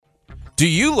Do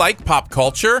you like pop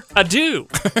culture? I do.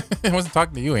 I wasn't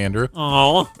talking to you, Andrew.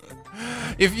 Aw.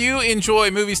 If you enjoy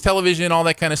movies, television, all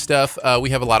that kind of stuff, we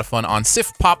have a lot of fun on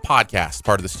SIF Pop Podcast,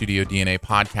 part of the Studio DNA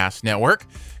Podcast Network.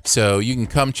 So you can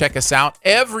come check us out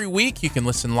every week. You can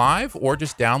listen live or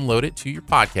just download it to your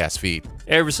podcast feed.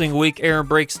 Every single week, Aaron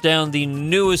breaks down the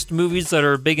newest movies that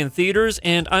are big in theaters,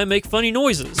 and I make funny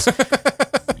noises.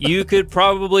 You could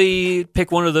probably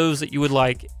pick one of those that you would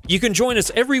like. You can join us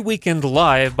every weekend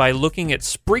live by looking at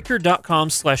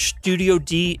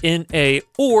Spreaker.com/StudioDNA,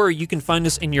 or you can find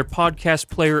us in your podcast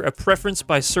player of preference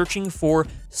by searching for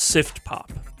Sift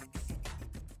Pop.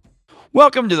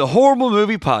 Welcome to the Horrible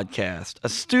Movie Podcast, a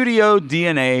Studio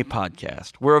DNA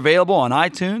podcast. We're available on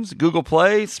iTunes, Google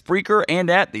Play, Spreaker,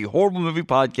 and at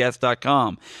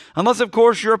thehorriblemoviepodcast.com. Unless, of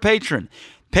course, you're a patron.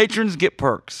 Patrons get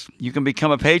perks. You can become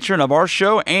a patron of our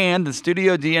show and the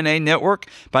Studio DNA network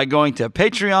by going to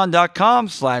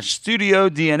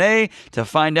patreon.com/StudioDNA to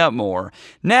find out more.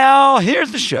 Now,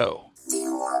 here's the show.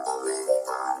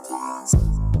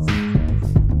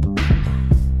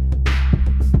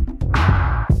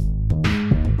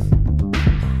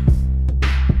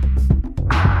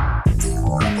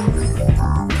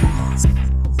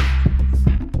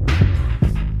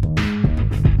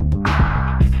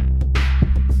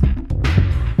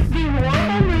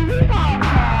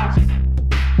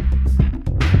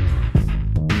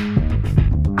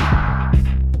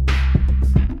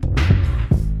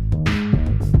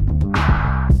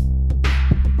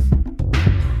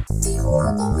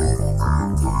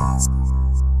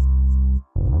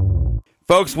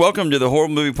 Folks, welcome to the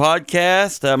Horrible Movie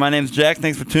Podcast. My name's Jack.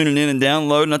 Thanks for tuning in and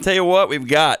downloading. I'll tell you what, we've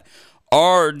got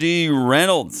RD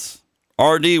Reynolds.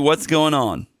 RD, what's going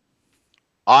on?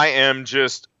 I am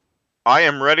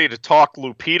ready to talk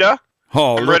Lupita.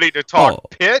 I'm ready to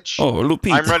talk Pitch.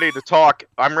 Lupita.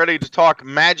 I'm ready to talk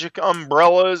magic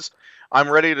umbrellas. I'm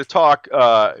ready to talk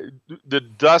the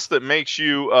dust that makes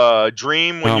you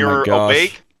dream when you're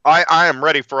awake. I am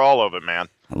ready for all of it, man.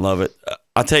 I love it.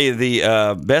 I'll tell you,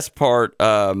 the best part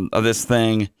of this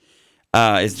thing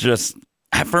is just,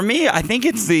 for me, I think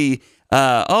it's the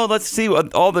let's see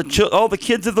what all the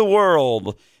kids of the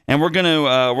world, and we're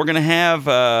gonna have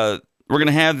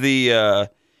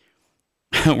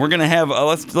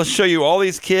let's show you all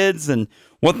these kids and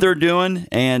what they're doing,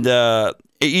 and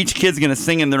each kid's gonna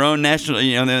sing in their own national,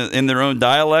 in their own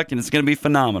dialect, and it's gonna be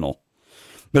phenomenal.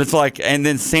 But it's like, and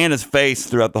then Santa's face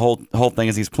throughout the whole thing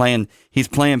as he's playing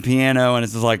piano, and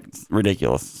it's just like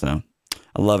ridiculous. So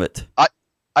I love it.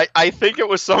 I think it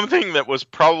was something that was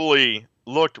probably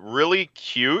looked really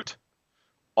cute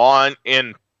on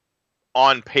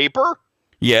paper.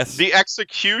 Yes. The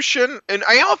execution, and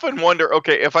I often wonder,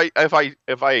 okay, if I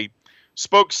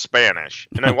spoke Spanish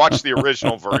and I watched the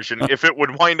original version, if it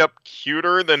would wind up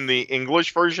cuter than the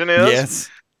English version is. Yes.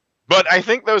 But I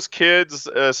think those kids,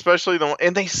 especially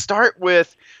and they start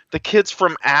with the kids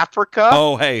from Africa.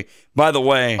 Oh, hey, by the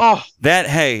way,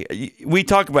 we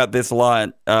talk about this a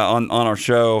lot on our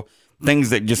show,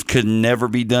 things that just could never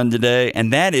be done today.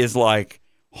 And that is not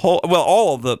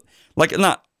all the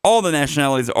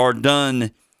nationalities are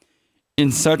done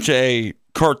in such a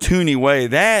cartoony way.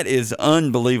 That is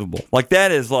unbelievable. Like,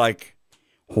 that is like,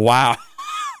 wow.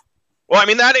 Well, I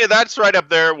mean, that's right up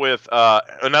there with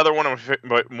another one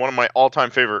of my all-time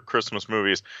favorite Christmas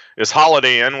movies is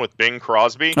Holiday Inn with Bing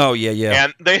Crosby. Oh yeah.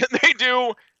 And they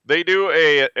do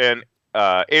a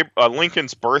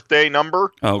Lincoln's birthday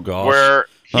number. Oh gosh. Where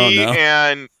he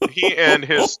and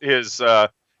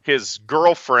his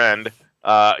girlfriend.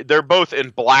 They're both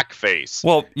in blackface.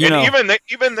 Well,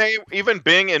 even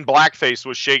Bing in blackface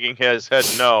was shaking his head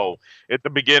no at the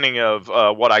beginning of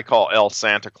what I call El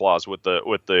Santa Claus with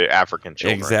the African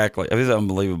children. Exactly, it was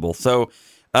unbelievable. So,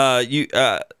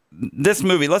 this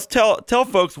movie. Let's tell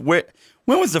folks when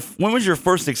was your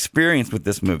first experience with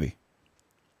this movie?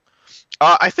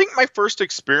 I think my first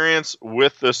experience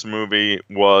with this movie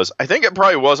was, I think it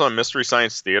probably was on Mystery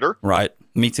Science Theater. Right,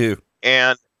 me too.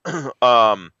 And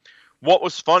what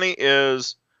was funny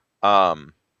is I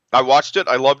watched it.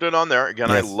 I loved it on there. Again,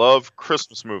 yes. I love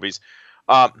Christmas movies.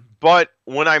 But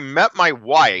when I met my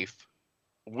wife,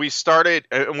 we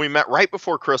met right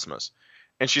before Christmas.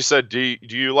 And she said, do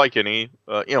you like any,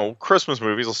 Christmas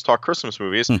movies? Let's talk Christmas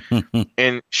movies.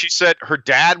 And she said her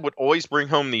dad would always bring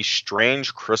home these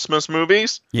strange Christmas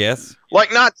movies. Yes.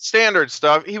 Like, not standard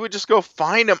stuff. He would just go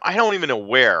find them. I don't even know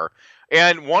where.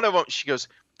 And one of them, she goes,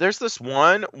 there's this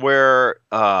one where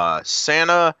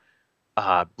Santa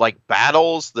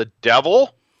battles the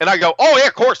devil, and I go, oh yeah,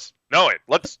 of course, know it.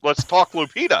 Let's talk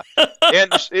Lupita.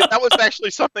 And that was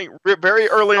actually something very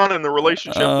early on in the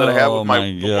relationship that I had with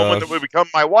the woman that would become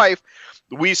my wife.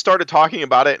 We started talking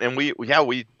about it, and we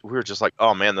were just like,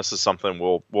 oh man, this is something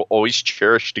we'll always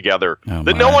cherish together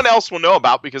that no one else will know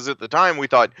about, because at the time we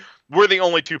thought we're the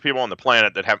only two people on the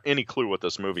planet that have any clue what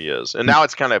this movie is, and now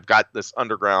it's kind of got this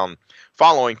underground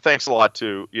following. Thanks a lot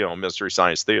to Mystery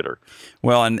Science Theater.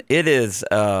 Well, and it is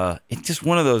it's just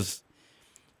one of those.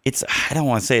 I don't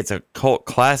want to say it's a cult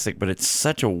classic, but it's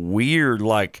such a weird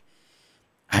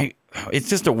it's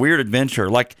just a weird adventure.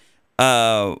 Like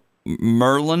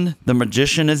Merlin, the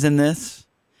magician, is in this.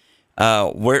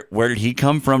 Where did he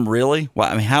come from, really? Well,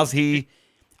 I mean, how's he?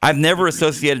 I've never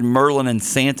associated Merlin and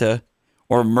Santa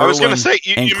or Merlin. I was going to say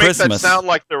you make that sound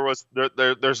like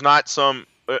there's not some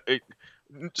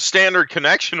standard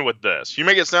connection with this. You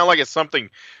make it sound like it's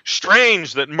something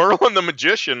strange that Merlin the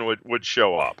magician would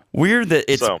show up. Weird that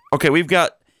it's okay. We've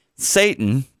got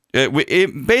Satan.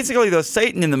 Basically, though,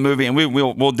 Satan in the movie, and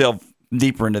we'll delve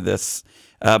deeper into this.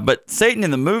 But Satan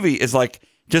in the movie is like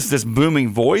just this booming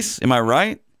voice. Am I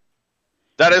right?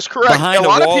 That is correct. Behind a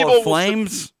wall of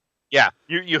flames. Yeah,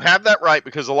 you have that right,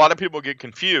 because a lot of people get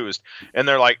confused and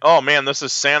they're like, "Oh man, this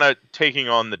is Santa taking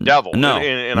on the devil." No,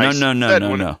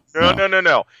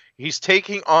 no. He's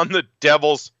taking on the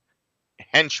devil's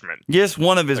henchman. Yes,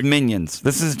 one of his minions.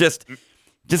 This is just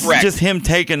him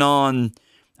taking on.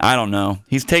 I don't know.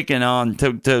 He's taking on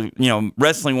to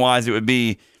wrestling wise, it would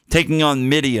be taking on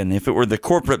Midian. If it were the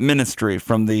corporate ministry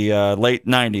from the late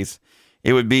 90s,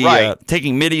 it would be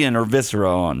taking Midian or Viscera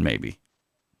on, maybe.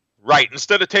 Right,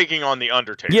 instead of taking on the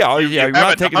Undertaker. Yeah, you're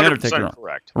not taking the Undertaker on.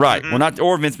 Correct. Right, we're not,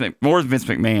 or Vince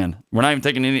McMahon. We're not even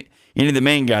taking any of the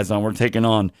main guys on. We're taking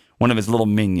on one of his little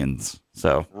minions.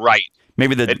 So right,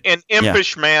 maybe an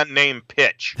impish man named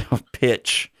Pitch.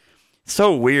 Pitch,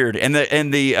 so weird. And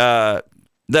the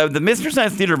Mystery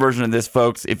Science Theater version of this,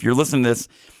 folks. If you're listening to this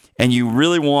and you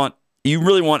really want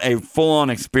a full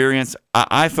on experience,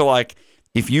 I feel like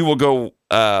if you will go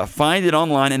find it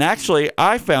online, and actually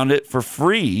I found it for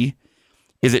free.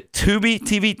 Is it Tubi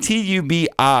TV?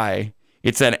 TUBI.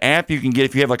 It's an app you can get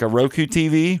if you have like a Roku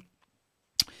TV.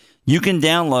 You can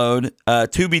download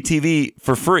Tubi TV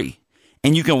for free,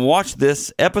 and you can watch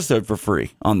this episode for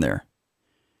free on there.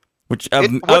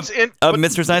 Of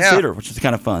Mystery Science Theater, which is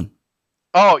kind of fun.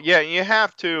 Oh yeah, you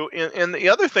have to. And the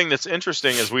other thing that's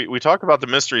interesting is we talk about the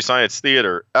Mystery Science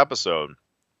Theater episode.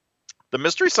 The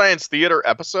Mystery Science Theater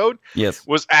episode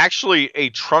was actually a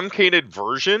truncated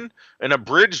version, an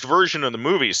abridged version of the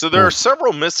movie. So there are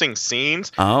several missing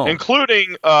scenes,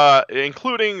 including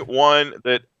one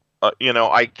that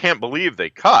I can't believe they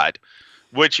cut,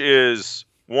 which is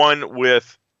one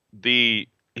with he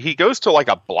goes to like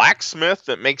a blacksmith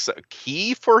that makes a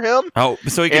key for him. Oh,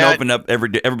 so he can open up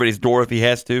everybody's door if he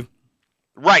has to.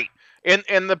 Right,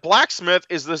 and the blacksmith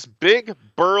is this big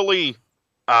burly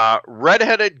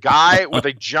redheaded guy with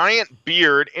a giant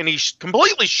beard, and he's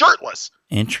completely shirtless.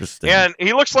 Interesting. And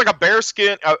he looks like a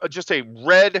bearskin, just a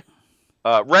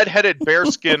redheaded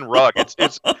bearskin rug.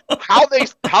 It's how they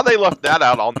left that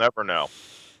out. I'll never know.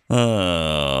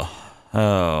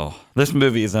 Oh, this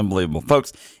movie is unbelievable,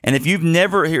 folks. And if you've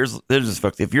never there's this,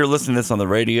 folks. If you're listening to this on the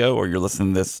radio or you're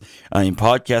listening to this in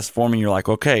podcast form, and you're like,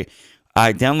 okay,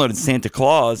 I downloaded Santa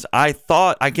Claus. I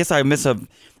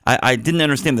didn't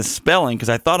understand the spelling because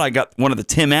I thought I got one of the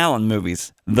Tim Allen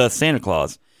movies, The Santa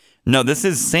Claus. No, this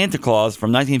is Santa Claus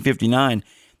from 1959.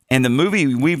 And the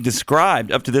movie we've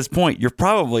described up to this point, you're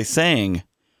probably saying,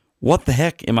 what the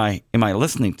heck am I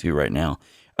listening to right now?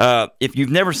 If you've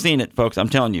never seen it, folks, I'm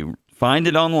telling you, find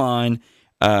it online.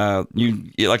 Like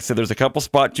I said, there's a couple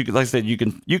spots. You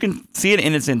can see it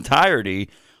in its entirety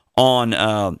on,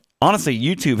 honestly,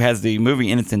 YouTube has the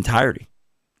movie in its entirety,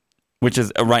 which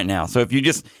is right now. So if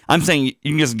I'm saying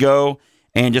you can just go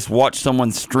and just watch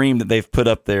someone's stream that they've put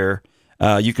up there.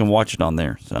 You can watch it on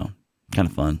there. So kind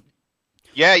of fun.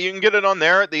 Yeah, you can get it on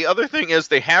there. The other thing is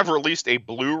they have released a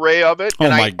Blu-ray of it. Oh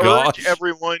my gosh.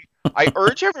 I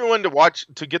urge everyone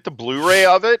to get the Blu-ray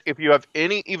of it if you have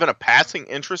even a passing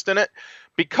interest in it.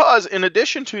 Because in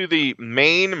addition to the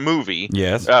main movie,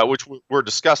 which we're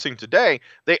discussing today,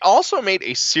 they also made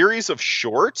a series of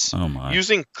shorts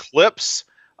using clips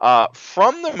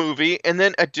from the movie, and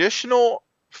then additional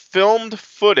filmed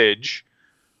footage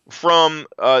from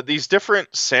these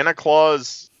different Santa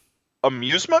Claus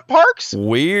amusement parks.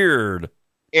 Weird.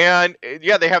 And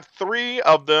yeah, they have 3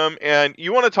 of them. And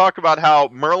you want to talk about how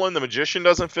Merlin the magician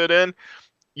doesn't fit in?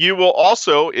 You will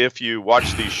also, if you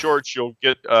watch these shorts, you'll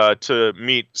get to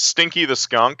meet Stinky the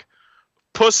skunk,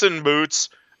 Puss in Boots,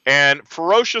 and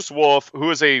Ferocious Wolf, who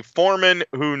is a foreman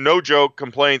who, no joke,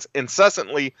 complains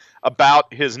incessantly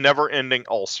about his never-ending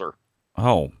ulcer.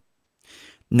 Oh,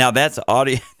 now that's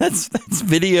audio. That's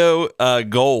video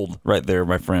gold right there,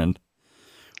 my friend.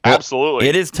 Well, absolutely.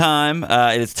 It is time.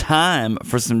 It is time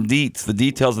for some deets. The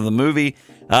details of the movie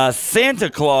Santa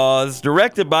Claus,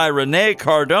 directed by Rene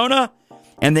Cardona,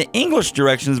 and the English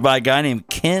directions by a guy named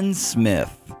Ken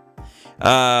Smith.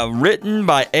 Written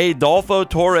by Adolfo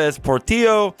Torres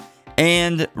Portillo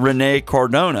and Rene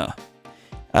Cardona.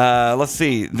 Let's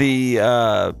see.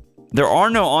 There are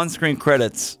no on-screen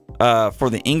credits for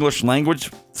the English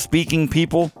language speaking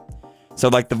people. So,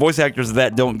 like, the voice actors of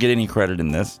that don't get any credit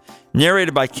in this.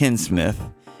 Narrated by Ken Smith.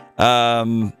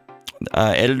 Editor,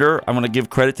 I'm going to give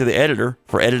credit to the editor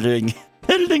for editing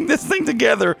this thing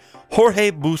together.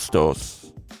 Jorge Bustos.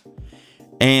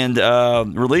 And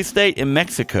release date in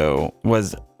Mexico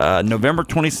was November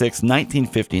 26,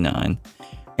 1959.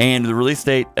 And the release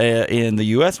date in the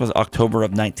U.S. was October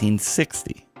of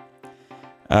 1960.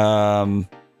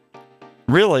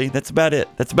 Really, that's about it.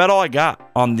 That's about all I got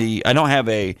on the. I don't have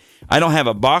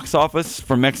a box office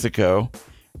for Mexico,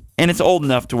 and it's old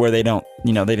enough to where they don't.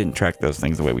 They didn't track those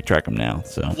things the way we track them now.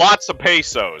 So lots of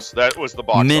pesos. That was the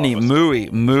box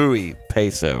office. Muy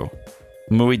peso,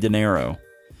 muy dinero.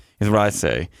 Is what I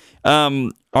say.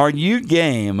 Are you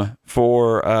game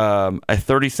for a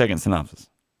 30-second synopsis?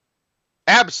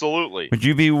 Absolutely. Would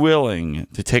you be willing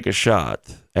to take a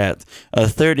shot at a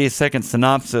 30-second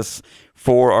synopsis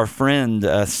for our friend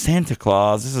Santa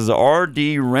Claus? This is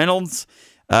RD Reynolds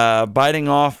biting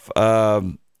off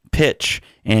Pitch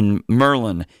and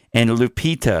Merlin and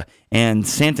Lupita and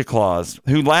Santa Claus,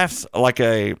 who laughs like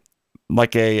a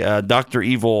Dr.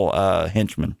 Evil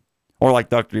henchman. Or like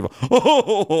Dr. Evil.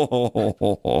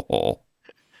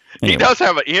 Anyway.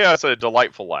 He has a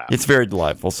delightful laugh. It's very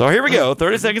delightful. So here we go.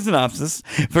 30-second synopsis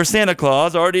for Santa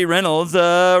Claus. RD Reynolds,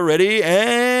 ready,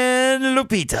 and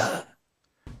Lupita.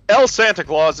 El Santa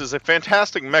Claus is a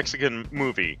fantastic Mexican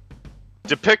movie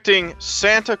depicting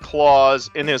Santa Claus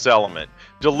in his element,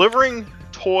 delivering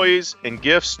toys and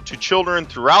gifts to children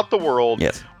throughout the world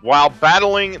while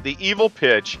battling the evil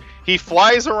Pitch. He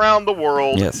flies around the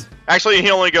world. Yes. Actually, he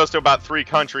only goes to about 3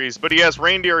 countries, but he has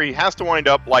reindeer. He has to wind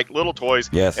up like little toys,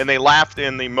 and they laughed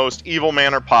in the most evil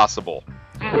manner possible.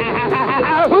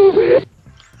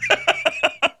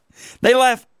 They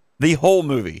laugh the whole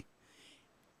movie.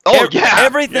 Oh, yeah.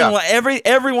 Everything. Yeah.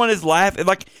 Everyone is laughing.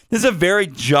 Like, this is a very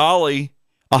jolly,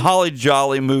 holly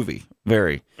jolly movie.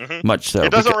 Very much so.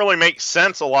 It doesn't really make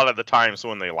sense a lot of the times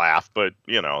when they laugh, but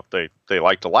they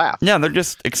like to laugh. Yeah, they're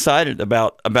just excited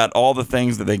about all the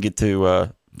things that they get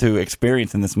to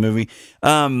experience in this movie.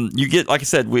 You get, like I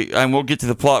said, we'll get to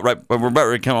the plot right. We're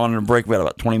about to come on a break. We got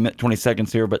about 20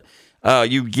 seconds here, but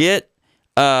you get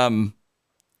a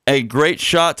great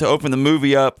shot to open the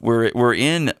movie up. We're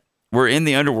in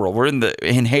the underworld. We're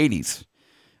in Hades,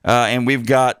 and we've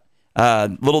got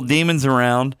little demons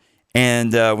around.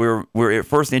 And we're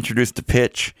first introduced to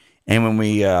Pitch, and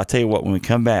I'll tell you what, when we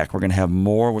come back, we're going to have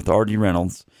more with RD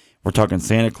Reynolds. We're talking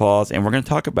Santa Claus, and we're going to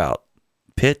talk about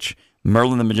Pitch,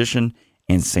 Merlin the Magician,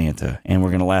 and Santa, and we're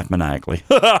going to laugh maniacally.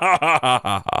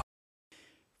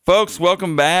 Folks,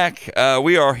 welcome back.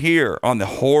 We are here on the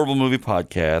Horrible Movie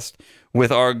Podcast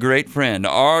with our great friend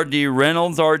RD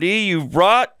Reynolds. RD, you've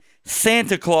brought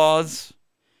Santa Claus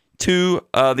to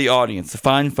the audience, the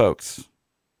fine folks.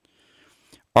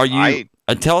 Are you?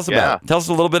 Tell us about it. Tell us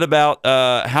a little bit about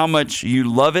how much you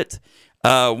love it.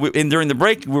 And during the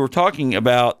break, we were talking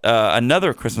about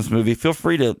another Christmas movie. Feel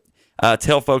free to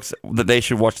tell folks that they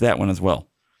should watch that one as well.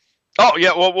 Oh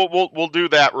yeah, well we'll do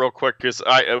that real quick because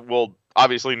I will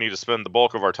obviously need to spend the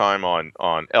bulk of our time on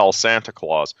El Santa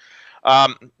Claus.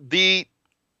 The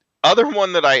other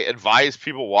one that I advise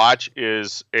people watch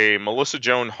is a Melissa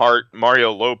Joan Hart,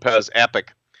 Mario Lopez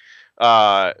epic.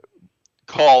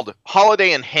 Called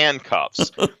Holiday in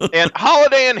Handcuffs. And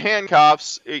Holiday in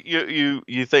Handcuffs,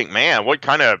 you think, man, what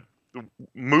kind of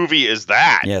movie is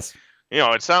that? Yes.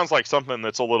 It sounds like something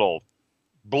that's a little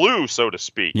blue, so to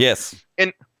speak. Yes.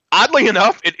 And oddly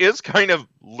enough, it is kind of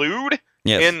lewd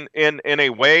in a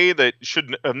way that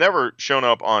should have never shown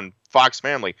up on Fox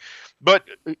Family. But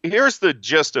here's the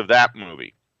gist of that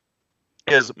movie.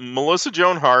 Is Melissa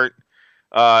Joan Hart,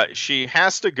 she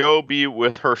has to go be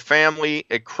with her family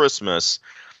at Christmas,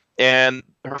 and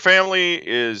her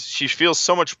family she feels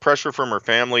so much pressure from her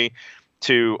family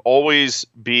to always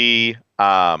be,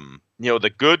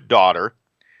 the good daughter.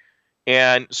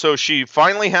 And so she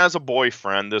finally has a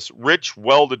boyfriend, this rich,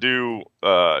 well-to-do,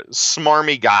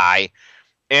 smarmy guy,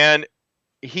 and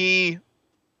she's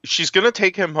going to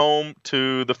take him home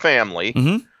to the family.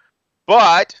 Mm-hmm.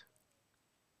 but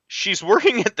she's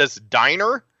working at this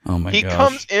diner. Oh my he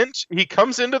gosh. He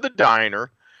comes into the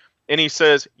diner, and he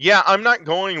says, "Yeah, I'm not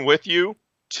going with you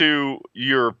to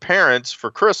your parents for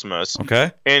Christmas."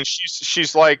 Okay. And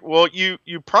she's like, "Well, you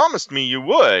promised me you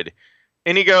would."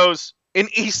 And he goes, and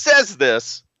he says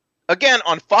this again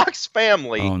on Fox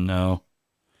Family. Oh no.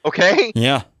 Okay.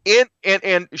 Yeah. In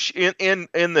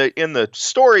the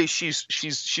story,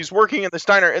 she's working in this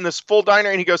diner, in this full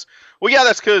diner, and he goes, "Well, yeah,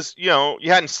 that's because you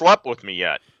hadn't slept with me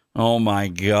yet." Oh my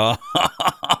god.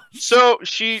 So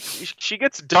she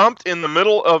gets dumped in the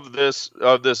middle of this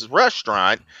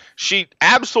restaurant. She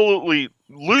absolutely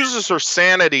loses her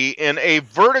sanity in a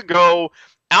Vertigo,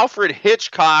 Alfred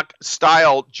Hitchcock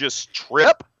style just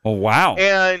trip. Oh wow.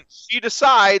 And she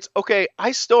decides, okay,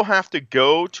 I still have to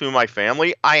go to my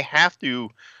family. I have to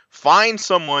find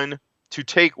someone to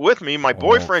take with me. My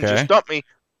boyfriend just dumped me.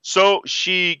 So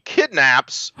she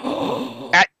kidnaps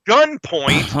at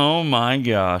gunpoint. Oh my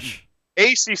gosh.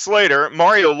 AC Slater,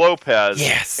 Mario Lopez,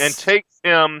 yes, and takes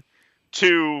him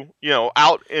to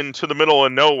out into the middle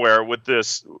of nowhere with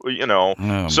this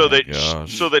so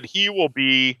that he will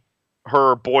be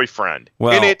her boyfriend.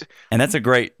 Well, and that's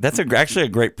actually a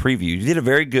great preview. You did a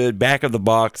very good back of the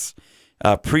box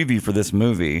preview for this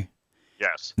movie.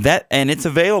 Yes, and it's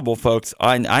available, folks.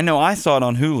 I know I saw it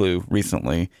on Hulu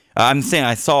recently. I'm saying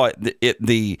I saw it.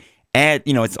 The ad,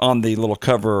 it's on the little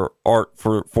cover art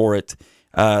for it.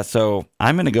 So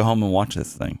I'm going to go home and watch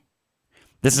this thing.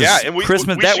 This is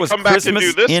Christmas. We that was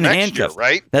Christmas in handcuffs,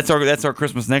 right? That's our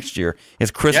Christmas next year. It's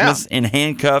Christmas in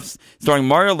Handcuffs, starring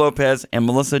Mario Lopez and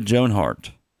Melissa Joan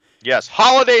Hart. Yes,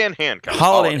 Holiday in Handcuffs.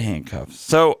 Holiday in Handcuffs.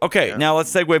 So, okay, now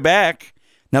let's segue back.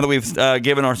 Now that we've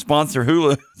given our sponsor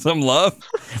Hulu some love,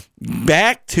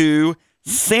 back to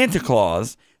Santa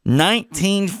Claus,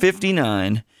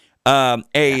 1959,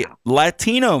 a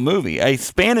Latino movie, a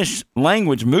Spanish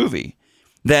language movie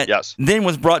that then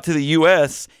was brought to the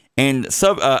U.S. and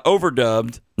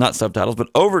overdubbed, not subtitles,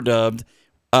 but overdubbed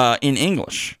in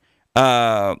English.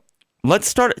 Let's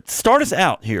start us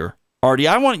out here, Artie.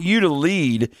 I want you to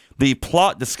lead the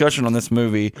plot discussion on this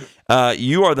movie.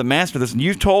 You are the master of this, and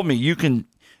you've told me you can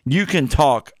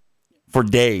talk for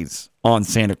days on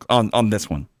on this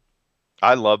one.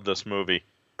 I love this movie.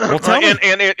 Well, tell me.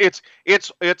 And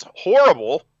it's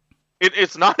horrible.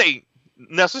 It's not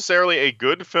necessarily a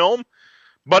good film,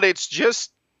 but it's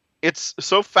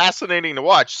so fascinating to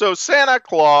watch. So Santa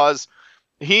Claus,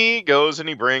 he goes and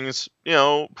he brings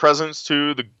presents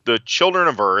to the children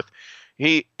of Earth.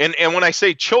 And when I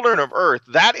say children of Earth,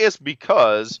 that is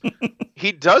because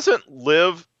he doesn't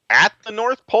live at the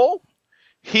North Pole.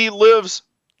 He lives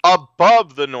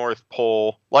above the North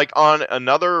Pole, like on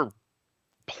another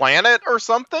planet or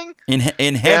something. In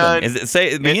heaven.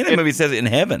 The beginning of the movie says in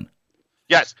heaven.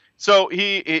 Yes. So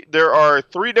there are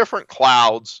 3 different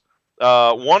clouds,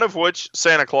 one of which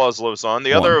Santa Claus lives on,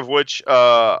 the other of which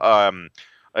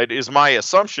it is my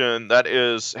assumption that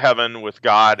is heaven with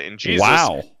God and Jesus.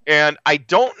 Wow. And I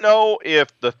don't know if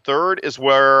the third is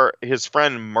where his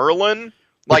friend Merlin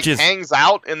hangs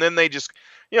out, and then they just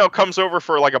comes over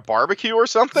for like a barbecue or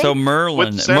something. So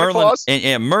Merlin,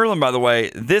 and Merlin, by the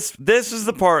way, this is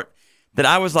the part that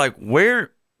I was like,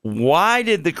 why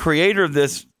did the creator of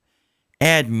this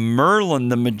add Merlin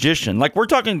the magician? Like we're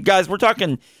talking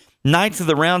Knights of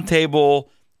the Round Table,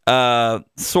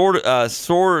 Sword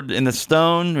in the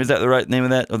Stone. Is that the right name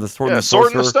of that? Or the Sword in the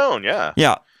Sword in the Stone, yeah.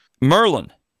 Yeah.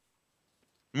 Merlin.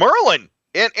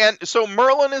 And so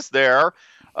Merlin is there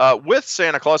with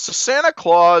Santa Claus. So Santa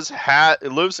Claus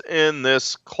lives in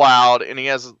this cloud, and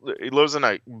he lives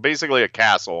in basically a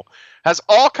castle. Has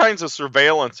all kinds of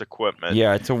surveillance equipment.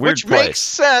 Yeah, it's a weird which place. Makes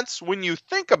sense when you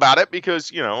think about it, because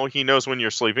he knows when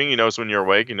you're sleeping, he knows when you're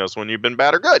awake, he knows when you've been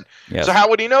bad or good. Yes. So how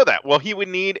would he know that? Well, he would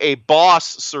need a boss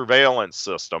surveillance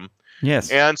system. Yes.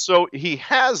 And so he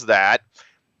has that.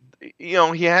 He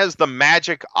has the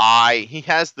magic eye. He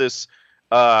has this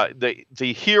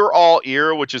the hear all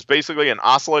ear, which is basically an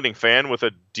oscillating fan with a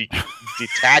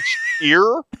detached ear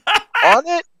on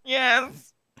it. Yes.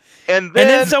 And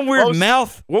then some weird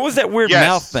mouth. What was that weird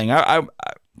mouth thing? I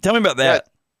tell me about that.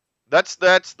 That's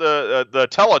the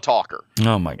teletalker.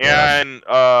 Oh my god! And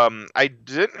I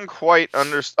didn't quite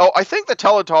understand. Oh, I think the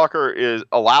teletalker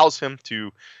allows him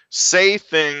to say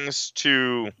things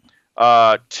to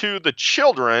the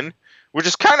children, which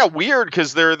is kind of weird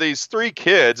because there are these 3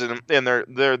 kids, and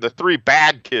they're the 3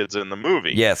 bad kids in the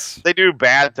movie. Yes, they do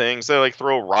bad things. They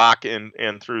throw rock in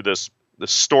through the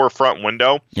storefront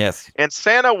window. Yes. And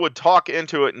Santa would talk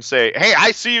into it and say, "Hey, I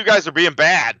see you guys are being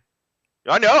bad.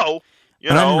 I know.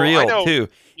 Unreal, too.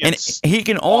 And he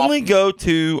can only go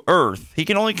to Earth. He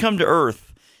can only come to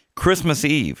Earth Christmas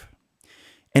Eve,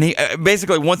 and he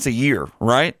basically once a year,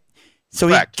 right? So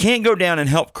Correct. He can't go down and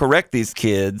help correct these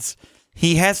kids.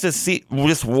 He has to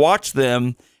just watch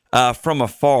them from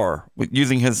afar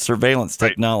using his surveillance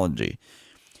technology.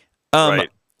 Right.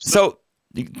 So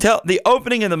tell the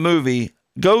opening of the movie.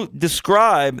 Go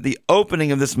describe the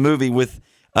opening of this movie with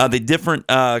the different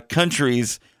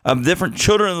countries, different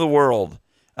children of the world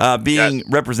being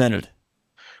represented.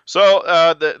 So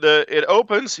it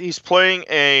opens. He's playing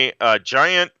a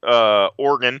giant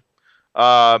organ.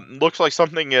 Looks like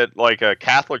something at like a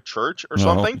Catholic church or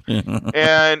something.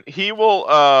 And he will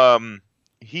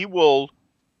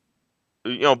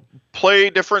play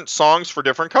different songs for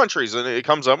different countries, and it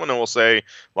comes up and it will say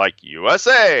like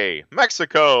USA,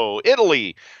 Mexico,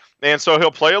 Italy, and so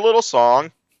he'll play a little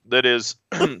song that is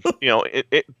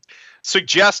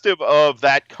suggestive of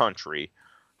that country.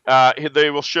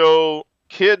 They will show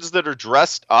kids that are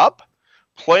dressed up,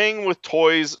 playing with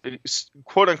toys,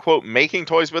 quote unquote, making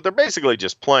toys, but they're basically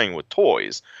just playing with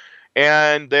toys,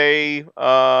 and they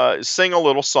sing a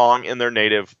little song in their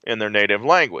native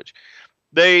language.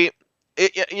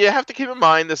 You have to keep in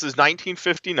mind this is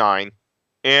 1959,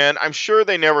 and I'm sure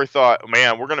they never thought,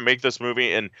 man, we're going to make this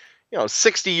movie, and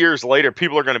 60 years later,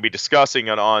 people are going to be discussing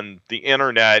it on the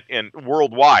internet and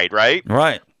worldwide, right?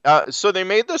 Right. So they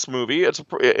made this movie.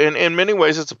 In many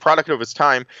ways, it's a product of its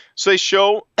time. So they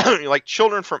show like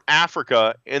children from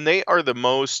Africa, and they are the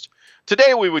most.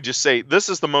 Today, we would just say this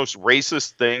is the most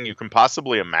racist thing you can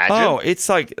possibly imagine. Oh, it's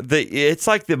like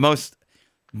the most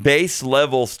base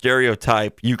level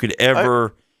stereotype you could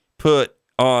ever put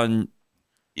on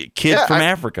kids from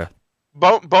Africa.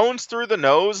 Bones through the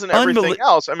nose and everything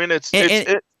else. I mean, it's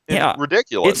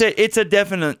ridiculous. It's a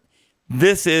definite.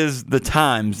 This is the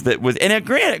times that was, and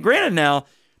granted now,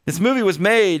 this movie was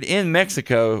made in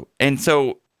Mexico, and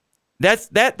so that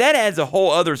adds a whole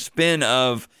other spin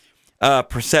of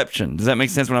perception. Does that make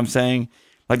sense? What I'm saying?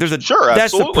 Like, there's a sure,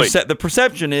 that's absolutely. The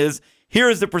perception is. Here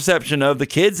is the perception of the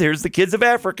kids. Here's the kids of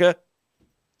Africa.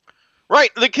 Right.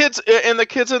 The kids in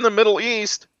the Middle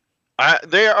East,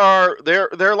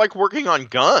 they're like working on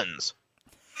guns.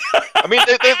 I mean,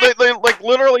 they like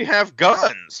literally have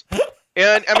guns,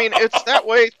 and I mean it's that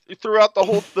way throughout the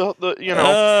whole So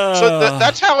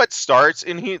that's how it starts.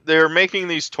 And they're making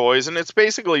these toys, and it's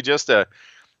basically just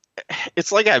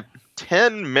it's like a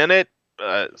 10-minute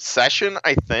session,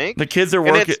 I think. The kids are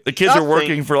working. The kids are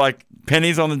working for like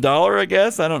pennies on the dollar, I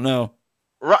guess. I don't know.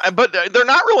 Right, but they're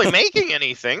not really making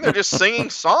anything. They're just singing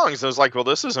songs. I was like, well,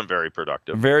 this isn't very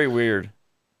productive. Very weird.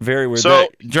 Very weird. So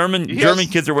German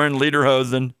kids are wearing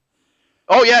lederhosen.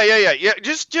 Oh yeah.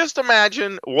 Just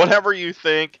imagine whatever you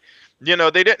think.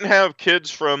 They didn't have kids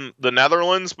from the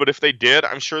Netherlands, but if they did,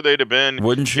 I'm sure they'd have been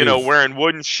wooden shoes. Wearing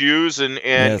wooden shoes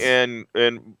and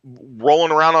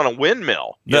rolling around on a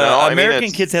windmill.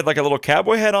 American kids had like a little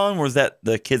cowboy hat on, or was that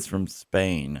the kids from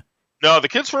Spain? No, the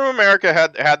kids from America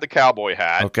had the cowboy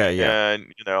hat. Okay, yeah.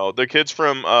 And the kids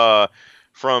from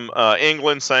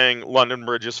England saying London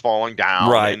Bridge is falling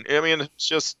down. Right. And, I mean, it's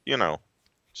just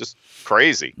just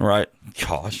crazy. Right.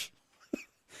 Gosh.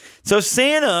 So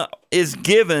Santa is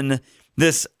given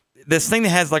this thing that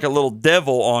has like a little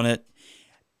devil on it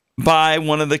by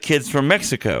one of the kids from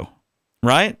Mexico,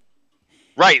 right?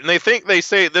 Right, and they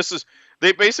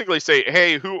basically say,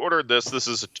 hey, who ordered this? This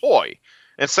is a toy.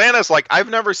 And Santa's like, I've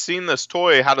never seen this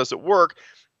toy. How does it work?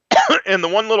 And the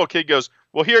one little kid goes,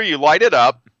 well, here, you light it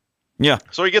up. Yeah.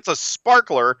 So he gets a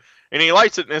sparkler, and he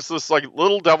lights it, and it's this like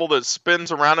little devil that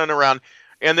spins around and around.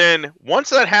 And then once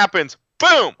that happens,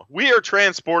 boom, we are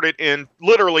transported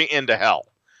literally into hell.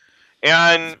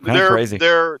 And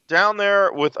they're down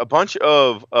there with a bunch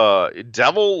of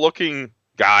devil-looking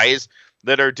guys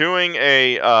that are doing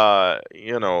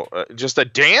just a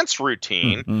dance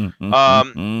routine,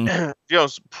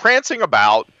 prancing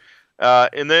about,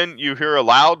 and then you hear a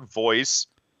loud voice,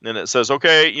 and it says,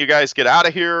 "Okay, you guys get out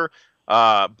of here,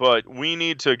 but we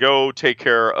need to go take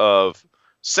care of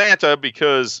Santa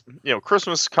because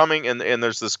Christmas is coming, and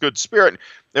there's this good spirit,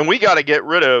 and we got to get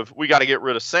rid of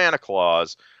Santa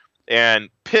Claus." And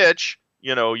Pitch,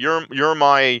 you're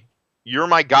my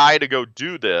guy to go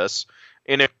do this.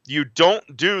 And if you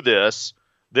don't do this,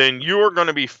 then you're going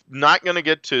to be not going to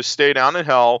get to stay down in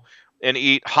hell and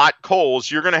eat hot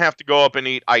coals. You're going to have to go up and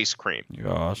eat ice cream.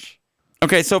 Gosh.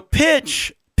 Okay, so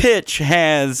Pitch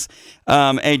has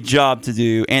a job to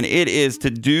do, and it is to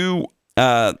do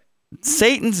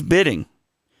Satan's bidding.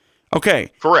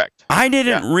 Okay. Correct. I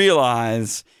didn't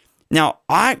realize. Now,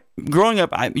 growing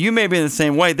up, you may be in the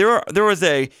same way. There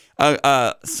was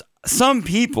some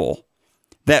people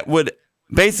that would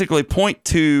basically point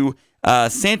to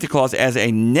Santa Claus as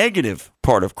a negative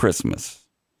part of Christmas.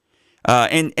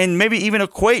 and maybe even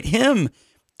equate him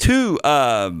to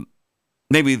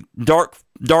maybe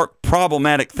dark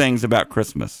problematic things about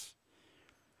Christmas.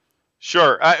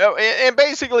 Sure, and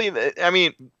basically, I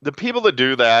mean, the people that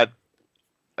do that,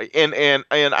 and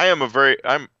I am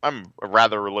I'm a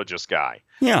rather religious guy.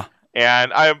 Yeah.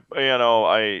 And I'm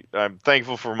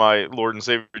thankful for my Lord and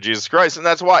Savior Jesus Christ, and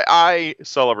that's why I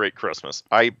celebrate Christmas.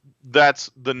 That's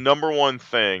the number one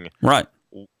thing, right?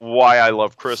 Why I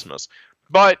love Christmas.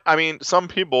 But I mean, some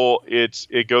people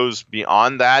it goes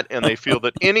beyond that, and they feel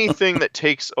that anything that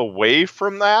takes away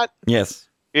from that, yes,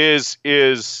 is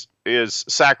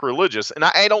sacrilegious, and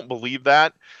I don't believe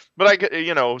that. But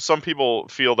some people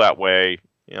feel that way.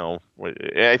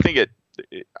 I think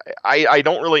I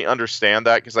don't really understand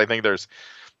that, because I think there's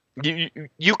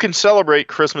you can celebrate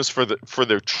Christmas for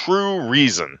the true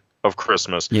reason of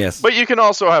Christmas. Yes. But you can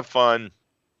also have fun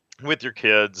with your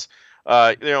kids.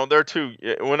 They're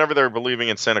whenever they're believing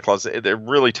in Santa Claus, they're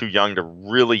really too young to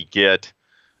really get,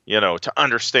 to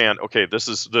understand, okay, this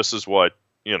is what,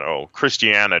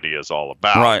 Christianity is all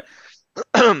about. Right.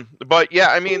 But yeah,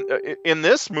 I mean, in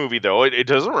this movie though, it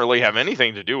doesn't really have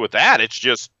anything to do with that. It's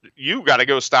just, you got to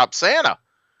go stop Santa.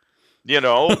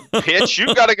 Pitch,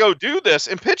 you got to go do this.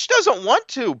 And Pitch doesn't want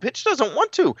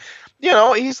to.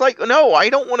 He's like, no, I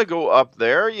don't want to go up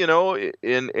there, and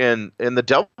the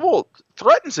devil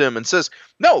threatens him and says,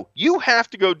 no, you have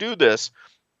to go do this.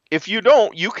 If you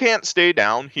don't, you can't stay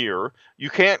down here. You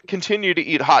can't continue to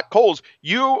eat hot coals.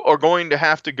 You are going to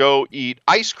have to go eat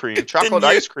ice cream, chocolate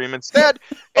ice cream instead.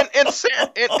 And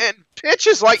Pitch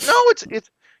is like, no,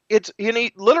 it's, and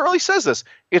he literally says this,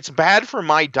 it's bad for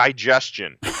my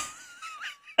digestion.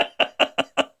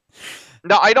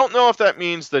 Now, I don't know if that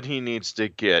means that he needs to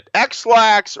get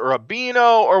X-Lax or a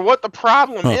Beano or what the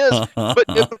problem is, but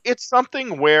it's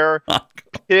something where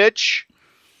Pitch,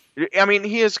 I mean,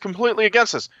 he is completely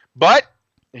against this. But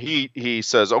he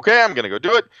says, okay, I'm going to go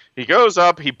do it. He goes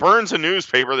up, he burns a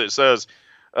newspaper that says,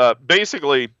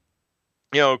 basically,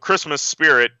 Christmas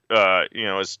spirit,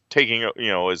 is taking,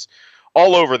 is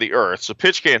all over the earth. So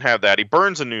Pitch can't have that. He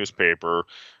burns a newspaper,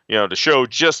 to show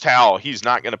just how he's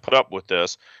not going to put up with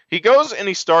this. He goes and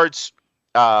he starts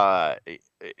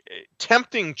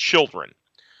tempting children.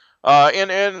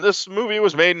 And this movie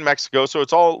was made in Mexico, so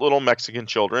it's all little Mexican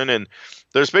children. And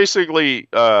there's basically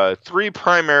three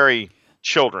primary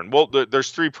children. Well,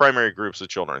 there's three primary groups of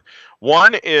children.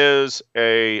 One is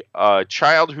a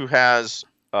child whose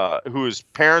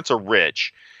parents are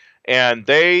rich, and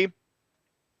they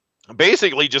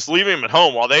basically just leave him at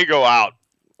home while they go out.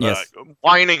 Yes.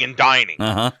 Whining and dining.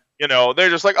 Uh-huh.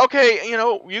 They're just like, okay,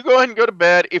 you go ahead and go to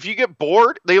bed. If you get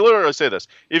bored, they literally say this.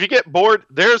 If you get bored,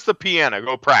 there's the piano.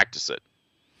 Go practice it.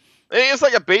 And it's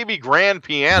like a baby grand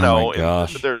piano. Oh my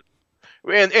gosh.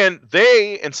 And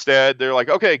they instead, they're like,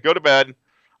 okay, go to bed.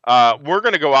 We're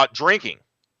going to go out drinking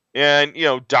and,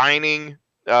 dining,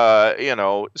 so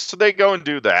they go and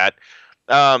do that.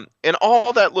 And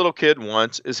all that little kid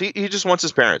wants is he just wants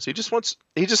his parents. He just wants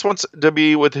to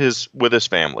be with his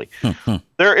family.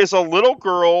 There is a little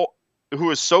girl who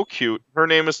is so cute. Her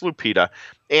name is Lupita,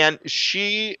 and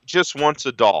she just wants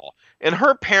a doll. And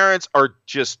her parents are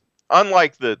just,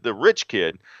 unlike the rich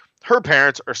kid, her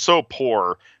parents are so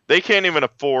poor they can't even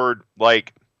afford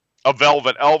like a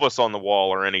velvet Elvis on the wall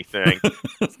or anything.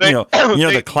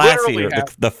 The classy or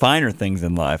the finer things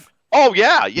in life. Oh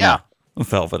yeah.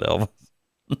 Velvet Elvis.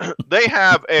 They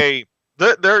have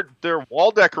their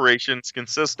wall decorations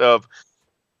consist of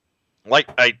like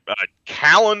a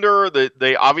calendar that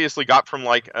they obviously got from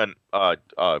like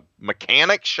a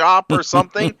mechanic shop or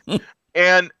something,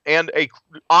 and a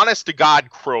honest to God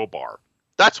crowbar.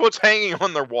 That's what's hanging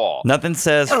on their wall. Nothing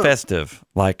says festive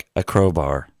like a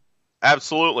crowbar.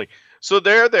 Absolutely. So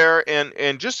they're there,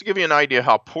 and just to give you an idea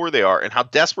how poor they are and how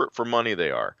desperate for money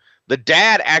they are. The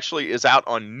dad actually is out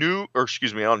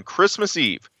on Christmas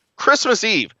Eve,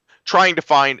 trying to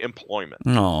find employment.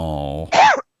 No.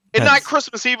 And not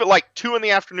Christmas Eve at like 2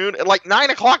 p.m, at like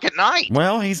 9:00 at night.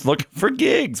 Well, he's looking for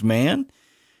gigs, man.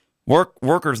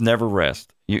 Workers never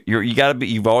rest. You gotta be.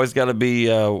 You've always got to be.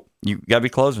 You gotta be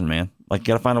closing, man. Like you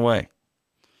gotta find a way.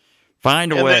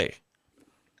 Find a way.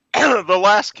 Then, the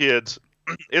last kids,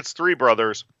 it's three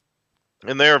brothers,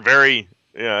 and they're very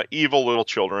evil little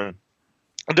children.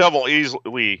 The devil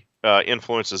easily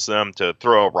influences them to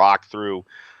throw a rock through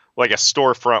like a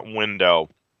storefront window.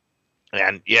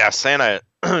 And yeah, Santa,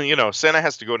 Santa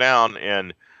has to go down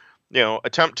and,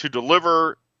 attempt to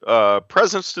deliver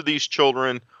presents to these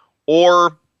children.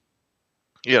 Or,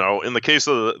 in the case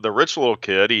of the rich little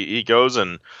kid, he goes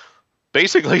and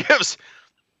basically gives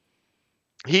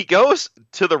he goes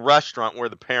to the restaurant where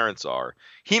the parents are.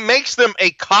 He makes them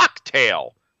a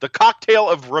cocktail. The cocktail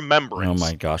of remembrance. Oh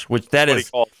my gosh, which that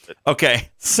is okay.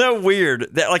 So weird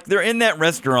that like they're in that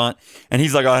restaurant and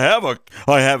he's like, I have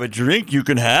a drink you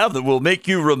can have that will make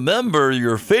you remember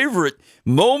your favorite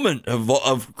moment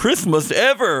of Christmas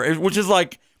ever, which is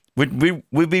like would be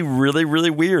really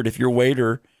really weird if your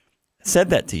waiter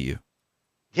said that to you.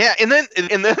 Yeah, and then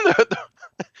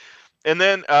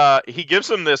he gives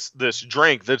them this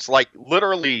drink that's like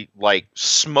literally like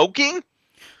smoking.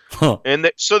 Huh. And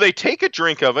so they take a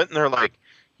drink of it, and they're like,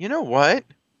 you know what?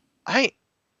 I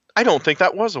don't think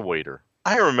that was a waiter.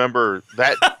 I remember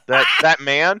that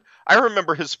man. I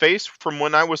remember his face from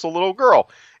when I was a little girl.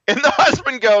 And the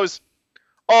husband goes,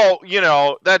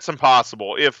 oh, that's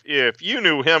impossible. If you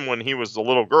knew him when he was a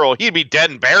little girl, he'd be dead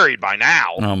and buried by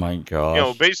now. Oh my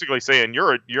gosh. Basically saying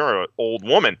you're an old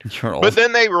woman. You're old. But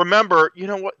then they remember, you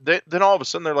know what? Then all of a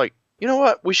sudden they're like, you know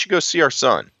what? We should go see our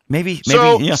son. Maybe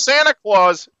yeah. Santa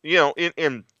Claus,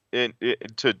 to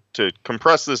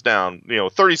compress this down,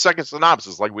 30-second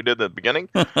synopsis like we did at the beginning.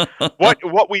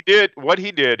 What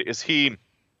he did is he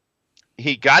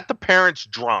got the parents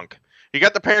drunk. He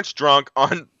got the parents drunk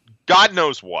on God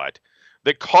knows what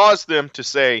that caused them to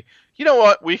say, you know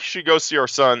what, we should go see our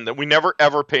son that we never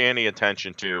ever pay any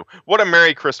attention to. What a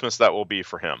Merry Christmas that will be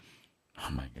for him.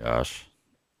 Oh my gosh.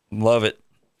 Love it.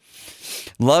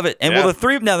 Love it. And well,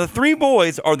 the three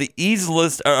boys are the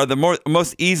easiest, are the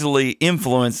most easily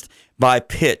influenced by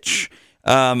pitch.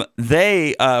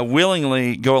 They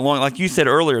willingly go along, like you said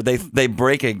earlier. They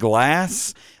break a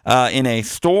glass in a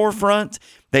storefront.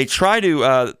 They try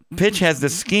to. Pitch has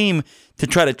this scheme to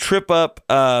try to trip up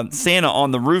Santa on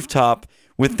the rooftop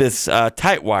with this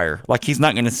tight wire. Like he's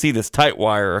not going to see this tight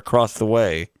wire across the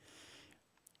way.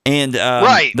 And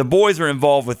the boys are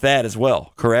involved with that as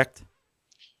well. Correct.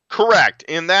 Correct.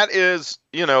 And that is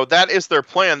their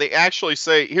plan. They actually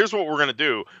say, here's what we're going to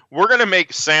do. We're going to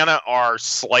make Santa our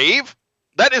slave.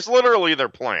 That is literally their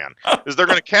plan. Is they're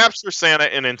going to capture Santa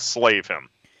and enslave him.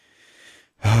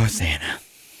 Oh, Santa.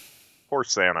 Poor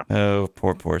Santa. Oh,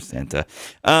 poor Santa.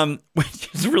 Which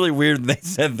is really weird they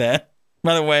said that.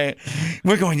 By the way,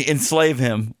 we're going to enslave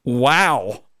him.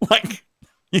 Wow. Like,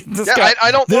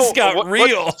 I don't know. This got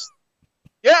real.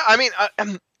 Yeah, I mean,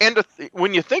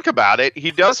 when you think about it,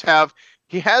 he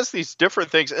has these different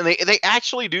things, and they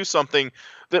actually do something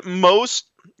that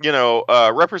most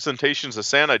representations of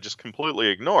Santa just completely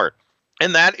ignore,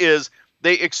 and that is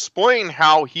they explain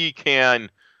how he can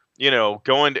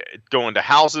go into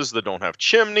houses that don't have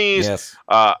chimneys. Yes.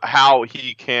 How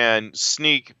he can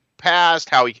sneak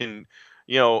past, how he can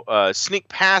sneak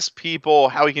past people,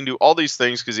 how he can do all these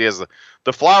things because he has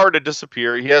the flower to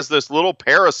disappear. He has this little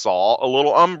parasol, a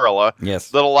little umbrella, yes,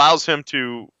 that allows him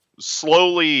to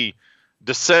slowly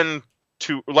descend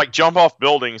to, like, jump off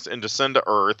buildings and descend to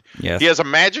Earth. Yes. He has a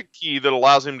magic key that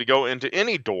allows him to go into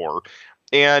any door,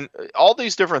 and all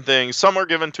these different things. Some are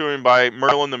given to him by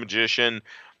Merlin the magician.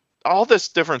 All this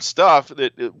different stuff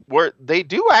where they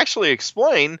do actually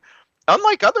explain.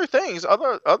 Unlike other things,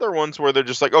 other ones where they're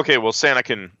just like, okay, well, Santa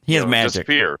can he has magic.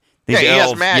 Disappear. He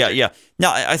has magic. Yeah.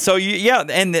 Now,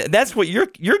 and that's what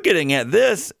you're getting at.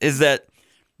 This is that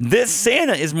this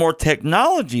Santa is more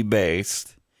technology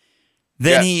based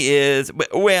than he is.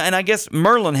 Well, and I guess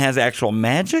Merlin has actual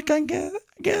magic. I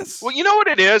guess. Well, you know what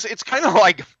it is? It's kind of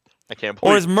like I can't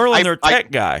believe. Or is Merlin their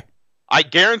tech guy? I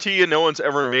guarantee you no one's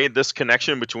ever made this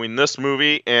connection between this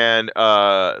movie and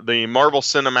the Marvel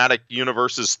Cinematic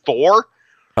Universe's Thor.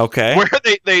 Okay. Where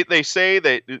they say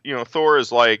that Thor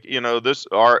is like,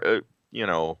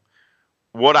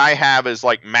 what I have is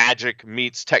like magic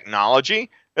meets technology,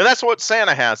 and that's what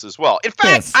Santa has as well. In fact,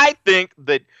 yes. I think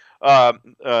that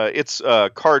it's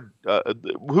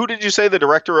who did you say the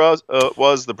director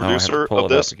was the producer pull of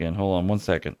this? Up again. Hold on one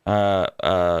second.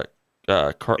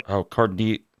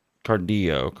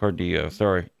 Cardio.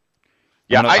 Sorry.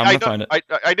 Yeah, I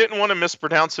didn't want to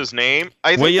mispronounce his name.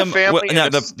 I think William, the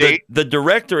family the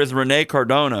director is Rene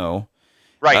Cardona.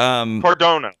 Right,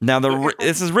 Cardona. Now,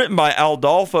 this is written by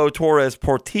Adolfo Torres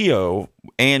Portillo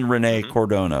and Rene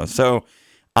Cardona. So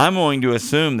I'm going to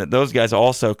assume that those guys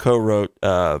also co-wrote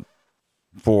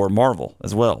for Marvel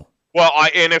as well. Well,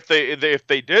 and if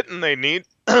they didn't,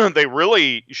 they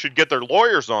really should get their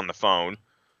lawyers on the phone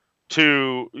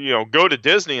to go to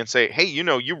Disney and say, hey,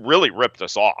 you really ripped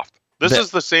us off. This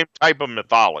is the same type of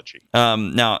mythology.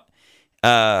 Now,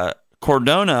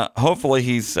 Cardona, hopefully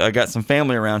he's got some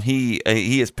family around. He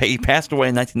passed away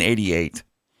in 1988.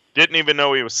 Didn't even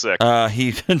know he was sick.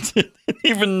 He didn't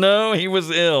even know he was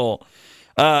ill.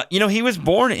 He was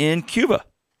born in Cuba,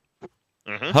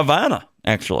 Havana,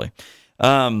 actually.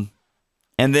 And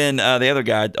And then the other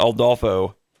guy,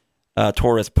 Adolfo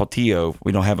Torres Portillo,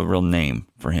 we don't have a real name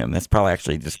for him. That's probably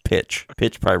actually just Pitch.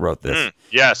 Pitch probably wrote this.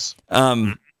 Yes.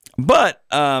 But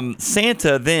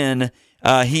Santa then,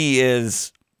 he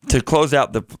is, to close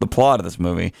out the plot of this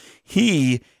movie,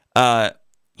 he has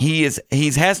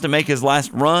to make his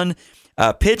last run.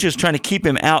 Pitch is trying to keep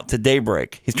him out to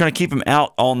daybreak. He's trying to keep him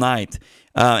out all night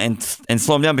and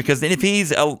slow him down, because then if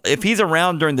he's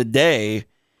around during the day,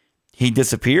 he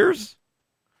disappears.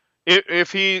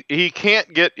 If he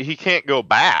can't go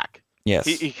back. Yes,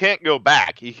 he can't go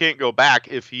back. He can't go back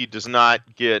if he does not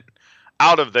get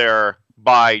out of there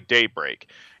by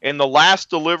daybreak. And the last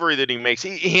delivery that he makes,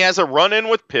 he has a run-in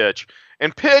with Pitch,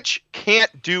 and Pitch can't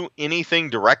do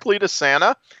anything directly to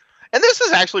Santa. And this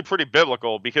is actually pretty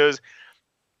biblical, because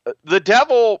the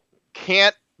devil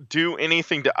can't do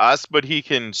anything to us, but he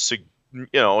can,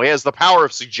 he has the power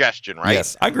of suggestion, right?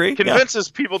 Yes, I agree. Convinces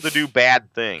people to do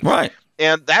bad things. Right.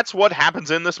 And that's what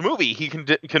happens in this movie. He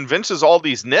convinces all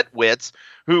these nitwits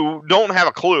who don't have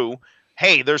a clue.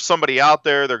 Hey, there's somebody out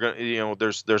there. They're going,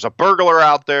 there's a burglar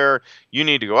out there. You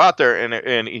need to go out there,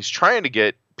 and he's trying to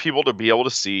get people to be able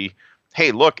to see.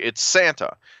 Hey, look, it's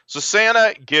Santa. So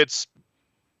Santa gets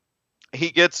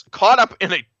caught up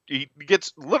in he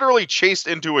gets literally chased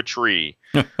into a tree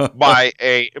by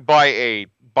a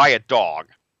dog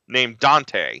named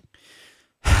Dante,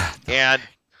 and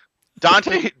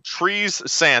Dante trees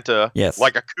Santa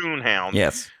like a coonhound.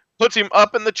 Yes, puts him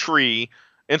up in the tree.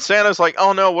 And Santa's like,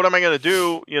 oh no, what am I going to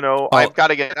do? I've got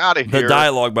to get out of here. The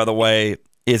dialogue, by the way,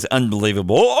 is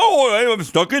unbelievable. Oh, I am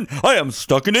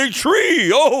stuck in a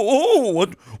tree. Oh,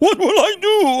 what will I do?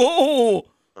 Oh.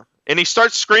 And he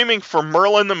starts screaming for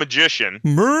Merlin the magician.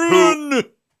 Merlin!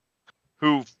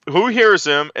 Who hears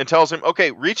him and tells him,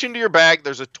 okay, reach into your bag.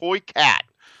 There's a toy cat.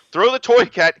 Throw the toy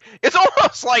cat. It's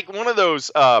almost like one of those,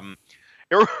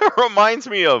 it reminds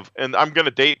me of, and I'm going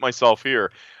to date myself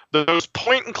here, those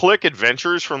point-and-click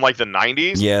adventures from, like, the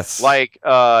 90s. Yes. Like,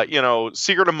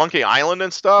 Secret of Monkey Island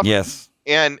and stuff. Yes.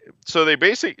 And so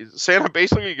Santa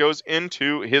basically goes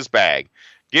into his bag,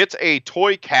 gets a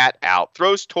toy cat out,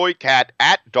 throws toy cat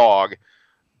at dog.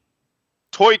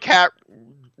 Toy cat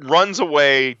runs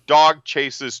away. Dog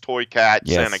chases toy cat.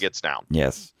 Yes. Santa gets down.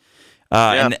 Yes.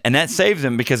 And that saves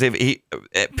him, because if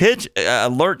Pitch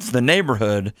alerts the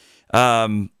neighborhood,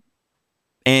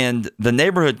 and the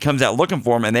neighborhood comes out looking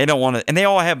for him, and they don't want to. And they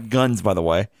all have guns, by the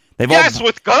way.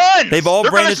 With guns. They've all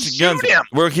brandished guns.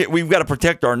 We've got to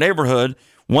protect our neighborhood.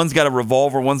 One's got a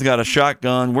revolver. One's got a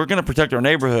shotgun. We're going to protect our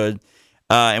neighborhood,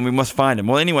 and we must find him.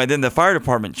 Well, anyway, then the fire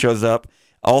department shows up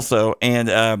also,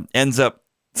 and ends up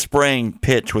spraying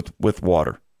Pitch with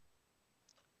water.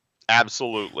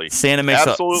 Absolutely. Santa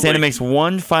makes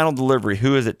one final delivery.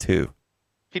 Who is it to?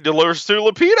 He delivers to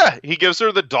Lupita. He gives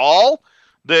her the doll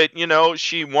that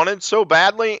she wanted so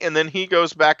badly, and then he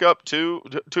goes back up to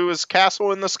his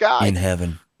castle in the sky in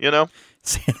heaven.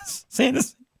 Santa's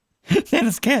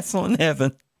castle in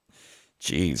heaven.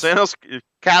 Jeez, Santa's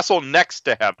castle next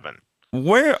to heaven.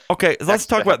 Let's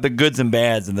talk about the goods and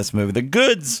bads in this movie. The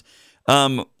goods,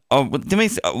 give me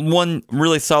one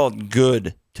really solid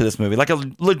good to this movie, like a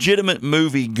legitimate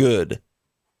movie good.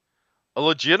 A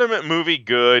legitimate movie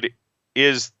good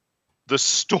is the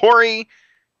story.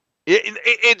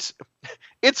 It's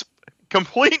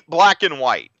complete black and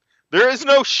white. There is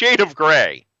no shade of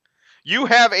gray. You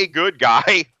have a good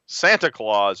guy, Santa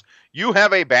Claus. You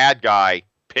have a bad guy,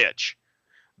 Pitch.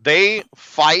 They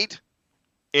fight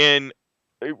in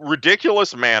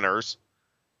ridiculous manners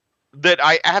that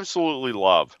I absolutely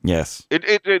love. Yes,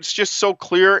 it's just so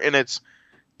clear, and it's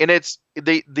you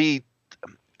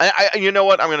know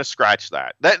what? I'm going to scratch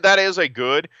that. That is a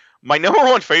good. My number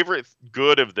one favorite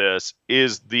good of this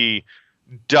is the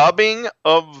dubbing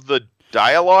of the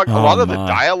dialogue. A lot of the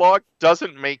dialogue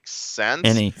doesn't make sense.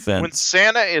 Any sense. When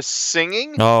Santa is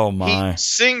singing, he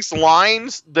sings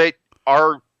lines that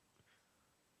are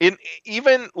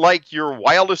even like your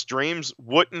wildest dreams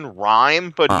wouldn't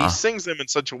rhyme, but he sings them in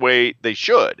such a way they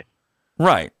should.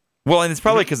 Right. Well, and it's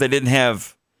probably because they didn't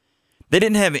have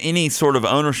any sort of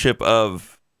ownership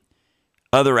of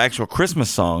other actual Christmas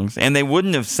songs, and they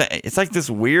wouldn't have it's like this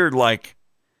weird, like,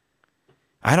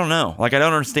 I don't know, like, I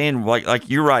don't understand, like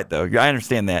you're right though, I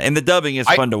understand that, and the dubbing is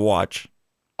fun to watch.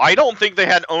 I don't think they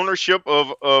had ownership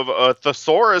of a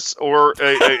thesaurus, or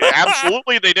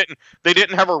absolutely they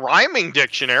didn't have a rhyming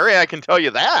dictionary, I can tell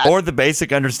you that, or the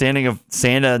basic understanding of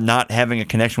Santa not having a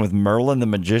connection with Merlin the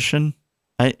magician.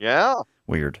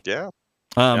 Weird.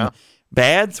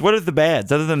 Bads. What are the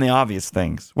bads other than the obvious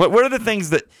things? What are the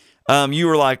things that you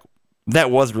were like,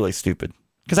 that was really stupid?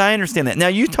 Because I understand that. Now,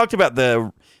 you talked about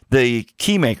the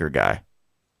keymaker guy.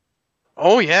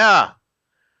 Oh yeah,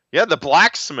 yeah. The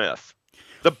blacksmith,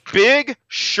 the big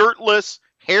shirtless,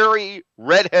 hairy,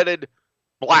 redheaded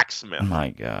blacksmith. My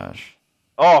gosh.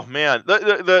 Oh man,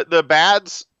 the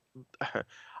bads.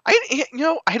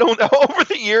 I don't know. Over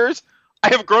the years, I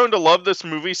have grown to love this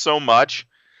movie so much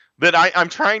that I'm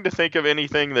trying to think of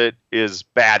anything that is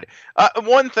bad.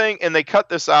 One thing, and they cut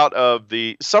this out of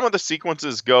some of the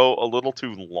sequences go a little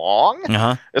too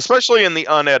long, especially in the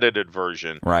unedited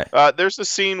version. Right. There's a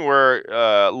scene where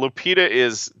Lupita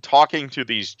is talking to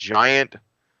these giant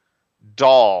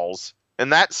dolls.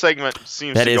 And that segment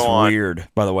seems to go on. That is weird,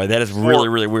 by the way. That is really,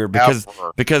 really weird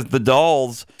because the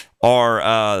dolls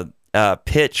are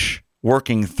Pitch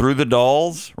working through the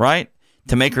dolls, right,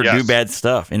 to make her do bad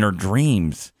stuff in her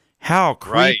dreams. How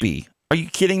creepy! Right. Are you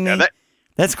kidding me?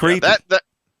 That's creepy.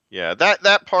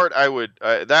 That part I would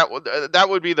that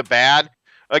would be the bad.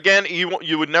 Again,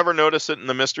 you would never notice it in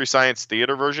the Mystery Science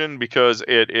Theater version because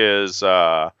it is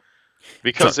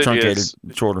truncated,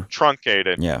 shorter,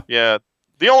 truncated. Yeah.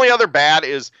 The only other bad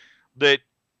is that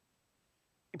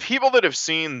people that have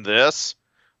seen this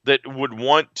that would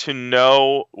want to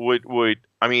know would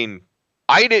I mean,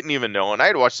 I didn't even know, and I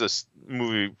had watched this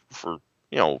movie for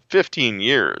 15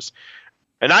 years,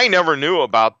 and I never knew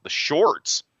about the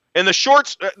shorts. And the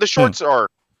shorts are,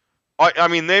 I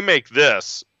mean, they make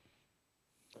this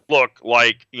look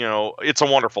like It's a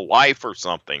Wonderful Life or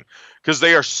something, because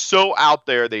they are so out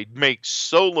there. They make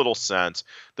so little sense.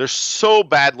 They're so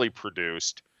badly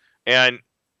produced, and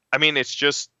I mean, it's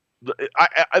just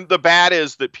the bad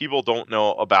is that people don't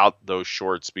know about those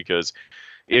shorts, because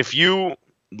if you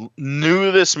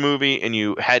knew this movie and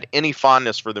you had any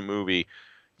fondness for the movie,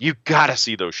 you gotta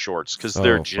see those shorts, because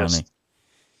they're just funny.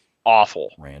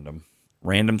 Awful.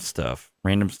 Random stuff.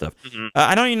 Mm-hmm.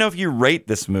 I don't even know if you rate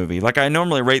this movie. Like, I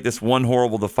normally rate this 1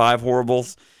 horrible to 5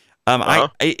 horribles.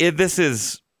 This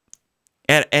is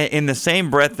in the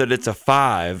same breath that it's a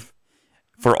 5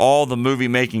 for all the movie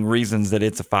making reasons that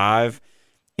it's a 5.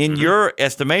 In your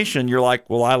estimation, you're like,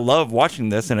 well, I love watching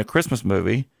this in a Christmas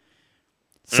movie,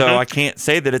 so I can't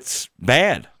say that it's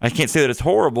bad. I can't say that it's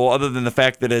horrible, other than the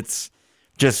fact that it's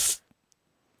just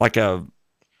like a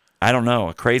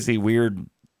crazy, weird.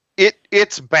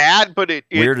 It's bad, but it's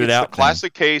the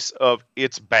classic case of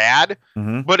it's bad,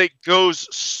 but it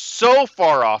goes so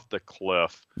far off the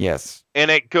cliff. Yes. And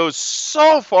it goes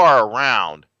so far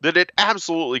around that it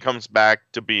absolutely comes back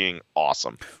to being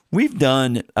awesome. We've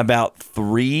done about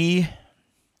 3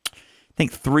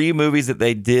 movies that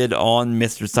they did on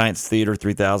Mr. Science Theater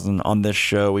 3000 on this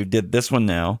show. We did this one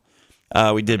now.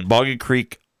 We did Boggy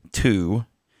Creek 2,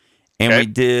 and we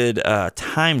did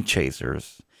Time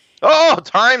Chasers. Oh,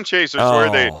 Time Chasers,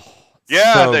 where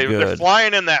they're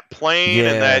flying in that plane,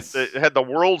 and that had the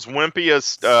world's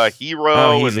wimpiest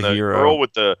hero, and the girl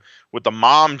with the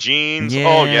mom jeans. Yes.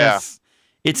 Oh yeah,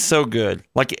 it's so good.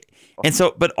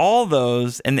 But all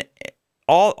those and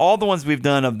all the ones we've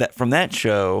done from that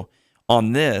show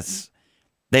on this,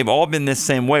 they've all been this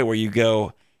same way, where you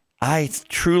go, I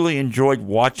truly enjoyed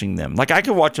watching them. Like, I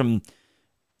could watch them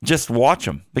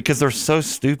because they're so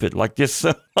stupid. Like, just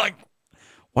so like.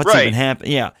 What's even happened?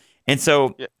 Yeah, and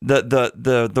so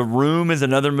the Room is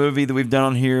another movie that we've done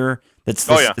on here that's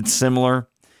similar,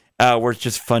 where it's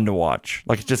just fun to watch.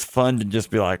 Like, it's just fun to just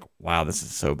be like, wow, this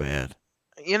is so bad.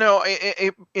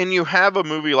 And you have a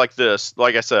movie like this.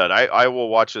 Like I said, I will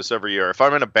watch this every year. If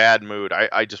I'm in a bad mood,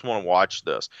 I just want to watch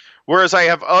this. Whereas I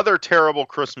have other terrible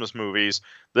Christmas movies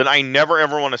that I never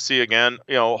ever want to see again.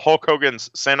 Hulk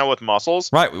Hogan's Santa with Muscles.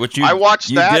 Right, which I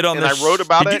watched that and I wrote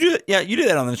about it. You did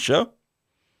that on this show.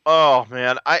 Oh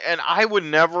man, I would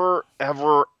never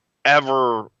ever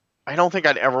I don't think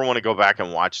I'd ever want to go back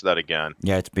and watch that again.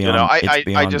 Yeah, it's beyond.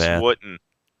 I just bad. wouldn't.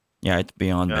 Yeah, it's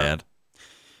beyond bad.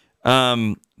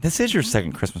 This is your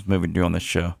second Christmas movie to do on this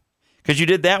show, because you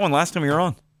did that one last time you were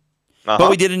on, but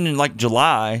we did it in like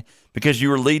July because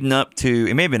you were leading up to.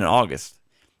 It may have been in August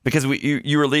because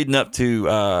you were leading up to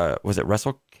was it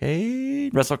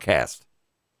WrestleCast?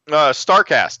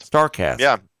 Starcast.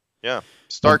 Yeah.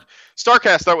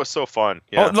 Starcast, that was so fun.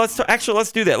 Yeah. Oh, let's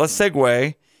do that. Let's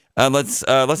segue. Let's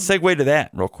segue to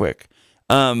that real quick.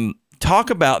 Talk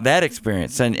about that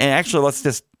experience, and actually, let's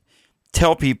just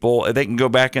tell people they can go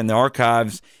back in the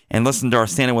archives and listen to our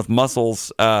Standing with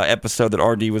Muscles episode that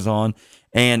RD was on,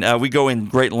 and we go in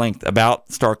great length about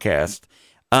Starcast.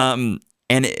 And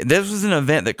this was an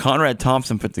event that Conrad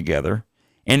Thompson put together,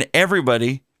 and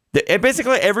basically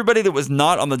everybody that was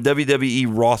not on the WWE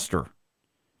roster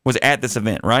was at this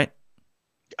event, right?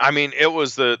 I mean, it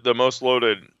was the most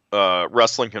loaded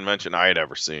wrestling convention I had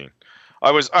ever seen.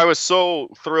 I was so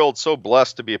thrilled, so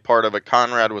blessed to be a part of it.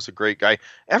 Conrad was a great guy.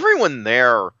 Everyone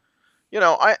there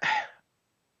I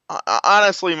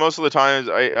honestly, most of the times,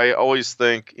 I always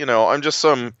think, I'm just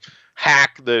some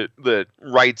hack that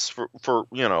writes for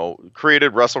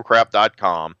created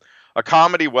WrestleCrap.com, a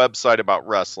comedy website about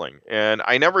wrestling, and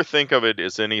I never think of it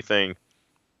as anything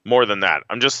more than that.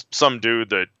 I'm just some dude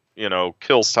that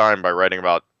kills time by writing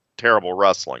about terrible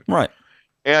wrestling. Right.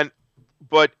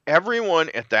 But everyone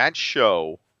at that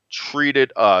show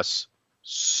treated us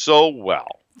so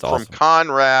well. It's awesome. From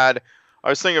Conrad, I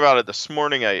was thinking about it this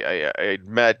morning. I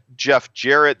met Jeff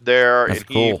Jarrett there, That's and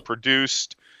cool.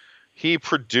 he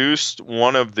produced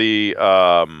one of the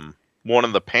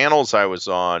panels I was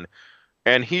on,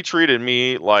 and he treated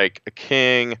me like a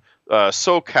king.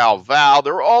 SoCal Val,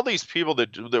 there were all these people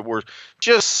that were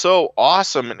just so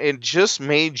awesome, and it just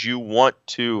made you want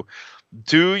to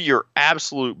do your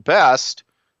absolute best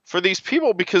for these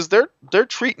people because they're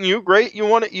treating you great. You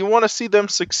want to see them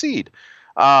succeed.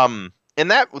 And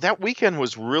that weekend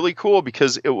was really cool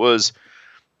because it was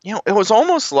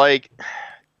almost like,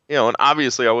 and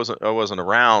obviously I wasn't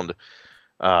around,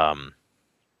 back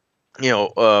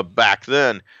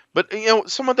then, but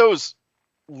some of those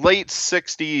late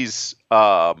 60s,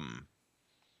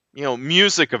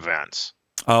 music events.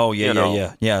 Oh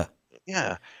yeah, yeah.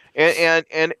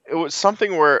 And it was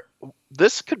something where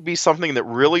this could be something that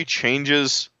really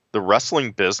changes the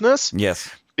wrestling business. Yes.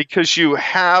 Because you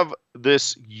have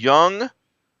this young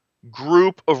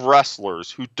group of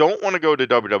wrestlers who don't want to go to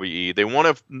WWE. They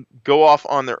want to go off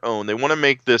on their own. They want to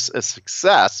make this a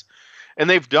success. And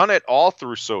they've done it all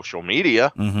through social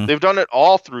media. Mm-hmm. They've done it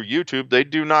all through YouTube. They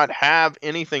do not have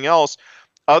anything else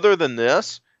other than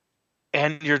this.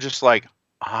 And you're just like,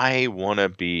 I want to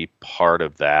be part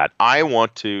of that. I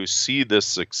want to see this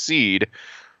succeed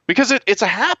because it's a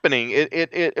happening.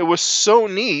 It was so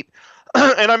neat.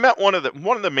 And I met one of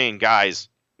the main guys.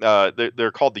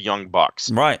 They're called the Young Bucks.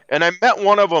 Right. And I met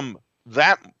one of them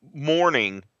that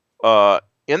morning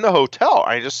in the hotel.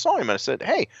 I just saw him and I said,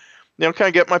 hey, can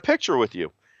I get my picture with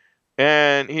you?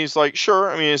 And he's like, sure.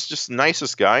 I mean, it's just the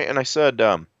nicest guy. And I said,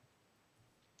 you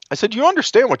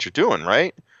understand what you're doing,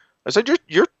 right? I said,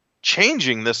 you're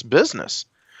changing this business.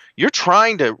 You're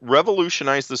trying to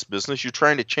revolutionize this business. You're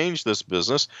trying to change this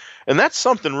business. And that's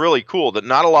something really cool that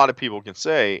not a lot of people can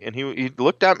say. And he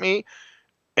looked at me,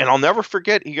 and I'll never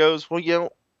forget. He goes,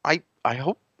 well, I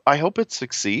hope it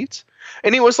succeeds.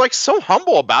 And he was like so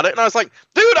humble about it. And I was like,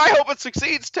 dude, I hope it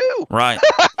succeeds too. Right.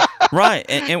 Right.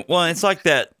 And well, it's like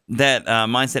that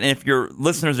mindset. And if you're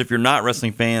listeners, if you're not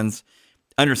wrestling fans,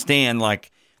 understand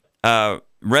like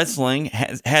wrestling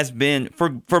has been,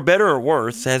 for better or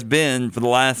worse, has been for the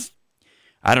last,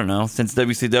 I don't know, since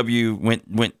WCW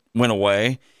went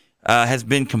away, has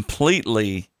been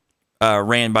completely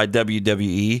ran by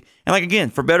WWE. And like, again,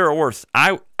 for better or worse,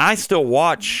 I still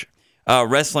watch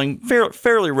wrestling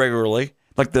fairly regularly,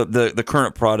 like the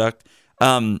current product.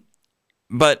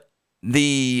 But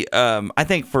I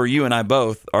think for you and I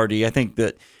both, RD, I think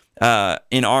that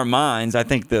in our minds, I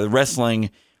think the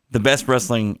best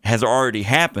wrestling has already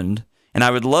happened. And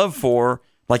I would love for,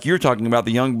 like you're talking about,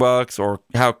 the Young Bucks, or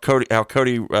how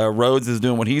Cody Rhodes is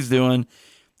doing what he's doing,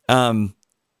 and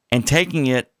taking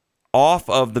it off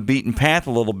of the beaten path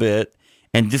a little bit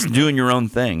and just doing your own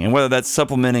thing. And whether that's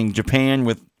supplementing Japan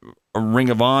with a Ring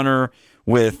of Honor,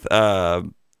 with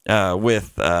even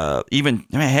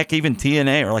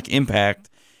TNA or like Impact,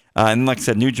 and like I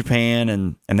said, New Japan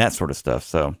and that sort of stuff.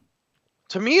 So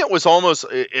to me, it was almost,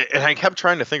 and I kept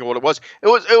trying to think of what it was. It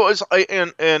was,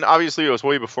 and obviously it was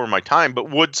way before my time, but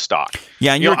Woodstock.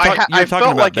 Yeah, and you're talking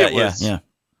about like that. Yeah.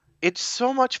 It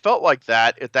so much felt like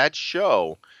that at that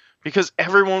show because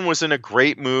everyone was in a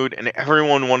great mood and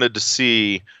everyone wanted to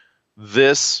see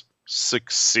this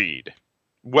succeed.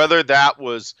 Whether that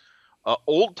was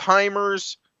old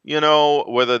timers,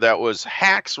 whether that was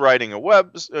hacks writing on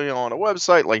a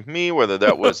website like me, whether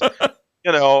that was, whether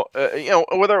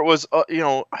it was,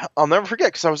 I'll never forget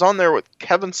because I was on there with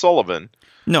Kevin Sullivan.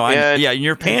 No,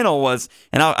 your panel was,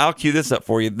 and I'll cue this up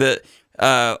for you. The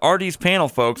RD's panel,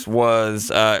 folks,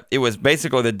 was it was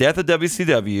basically the Death of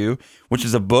WCW, which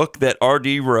is a book that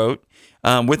RD wrote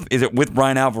with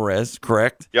Brian Alvarez,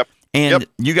 correct? Yep. And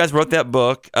you guys wrote that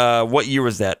book. What year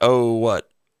was that? 05.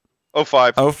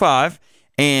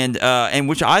 And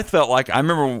which I felt like, I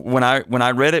remember when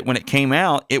I read it when it came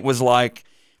out, it was like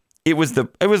it was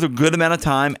a good amount of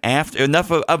time after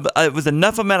it was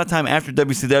enough amount of time after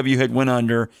WCW had went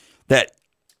under that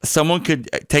someone could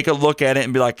take a look at it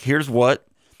and be like, here's the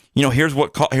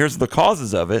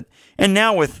causes of it. And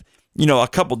now with a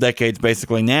couple decades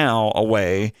basically now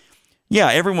away, yeah,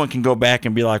 everyone can go back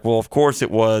and be like, well, of course it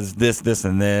was this,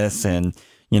 and this, and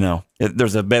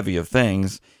there's a bevy of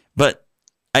things. But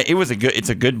It's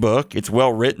a good book. It's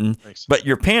well written. Thanks. But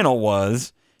your panel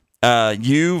was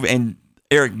you and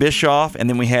Eric Bischoff, and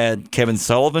then we had Kevin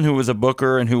Sullivan, who was a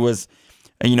booker and who was,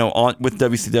 on with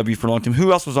WCW for a long time.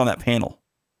 Who else was on that panel?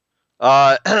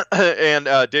 And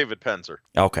David Penzer.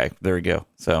 Okay, there we go.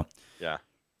 So yeah.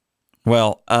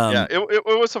 Well,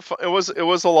 it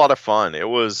was a lot of fun. It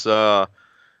was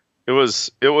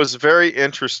very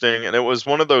interesting, and it was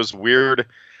one of those weird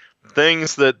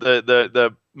things that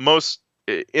the most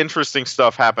interesting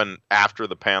stuff happened after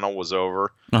the panel was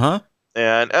over.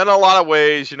 And in a lot of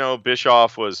ways,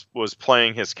 Bischoff was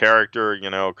playing his character,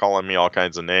 calling me all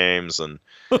kinds of names and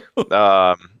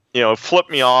flipped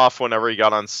me off whenever he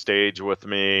got on stage with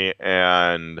me.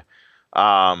 And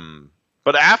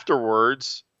but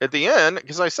afterwards, at the end,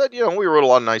 because I said, we wrote a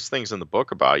lot of nice things in the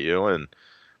book about you, and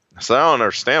I said, I don't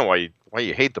understand why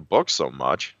you hate the book so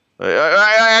much.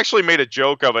 I actually made a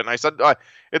joke of it, and I said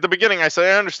at the beginning, I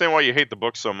said, I understand why you hate the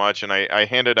book so much, and I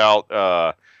handed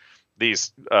out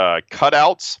these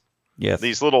cutouts,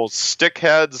 these little stick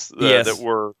heads that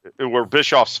were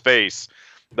Bischoff's face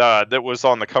that was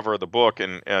on the cover of the book,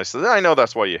 and I said, I know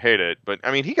that's why you hate it, but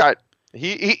I mean, he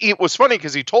it was funny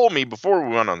because he told me before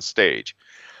we went on stage,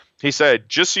 he said,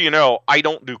 just so you know, I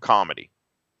don't do comedy,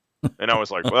 and I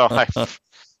was like, well,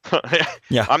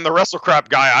 I'm the wrestle crap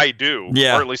guy. I do,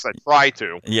 or at least I try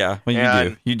to. Yeah,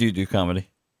 well, you do comedy.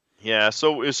 Yeah,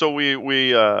 so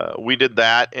we did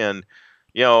that, and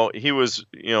he was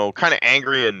kind of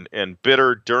angry and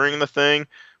bitter during the thing,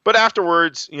 but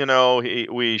afterwards,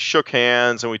 we shook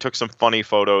hands and we took some funny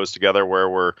photos together where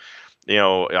we're,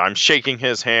 I'm shaking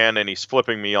his hand and he's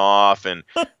flipping me off, and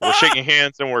we're shaking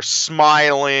hands and we're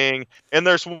smiling. And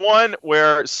there's one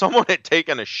where someone had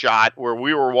taken a shot where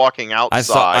we were walking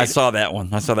outside. I saw that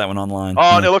one. I saw that one online.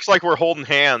 Oh, and it looks like we're holding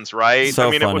hands, right?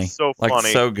 So funny. It was so funny. Like,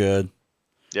 so good.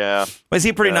 Yeah. Was he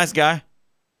a pretty nice guy?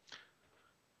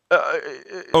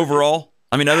 Overall?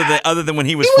 I mean, other than when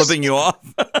he was flipping you off?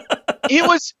 He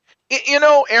was,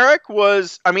 Eric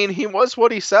was, he was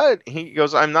what he said. He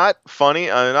goes, I'm not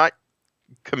funny. I'm not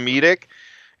comedic.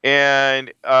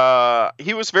 And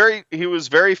he was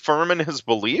very firm in his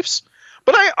beliefs.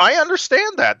 But I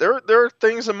understand that. There are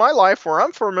things in my life where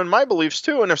I'm firm in my beliefs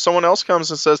too. And if someone else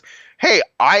comes and says, hey,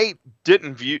 I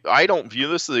don't view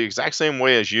this the exact same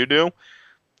way as you do,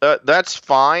 that's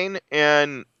fine.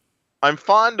 And I'm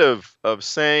fond of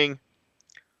saying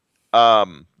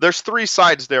there's three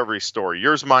sides to every story: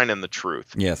 yours, mine, and the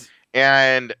truth. Yes.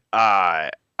 And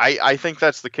I think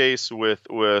that's the case with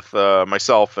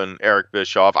myself and Eric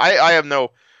Bischoff. I have no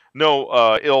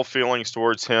ill feelings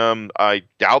towards him. I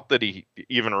doubt that he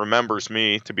even remembers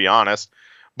me, to be honest.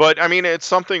 But it's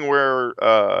something where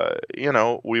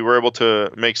we were able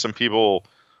to make some people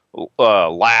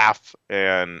laugh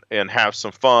and have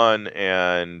some fun,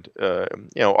 and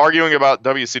arguing about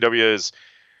WCW is,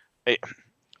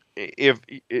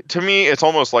 to me, it's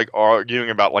almost like arguing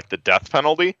about like the death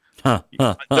penalty.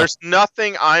 There's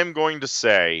nothing I'm going to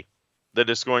say that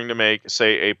is going to make,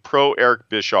 say, a pro Eric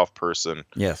Bischoff person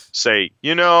say,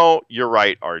 you're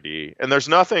right, RD. And there's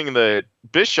nothing that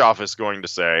Bischoff is going to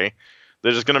say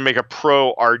that is going to make a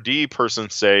pro RD person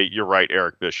say, you're right,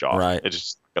 Eric Bischoff. Right. It's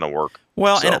just going to work.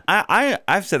 Well, so. And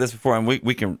I've said this before, and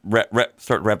we can start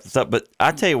to wrap this up, but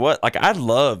I tell you what, like, I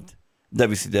loved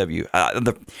WCW.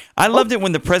 I loved it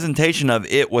when the presentation of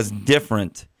it was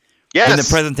different than the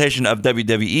presentation of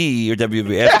WWE or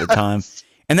WWF at the time.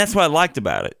 And that's what I liked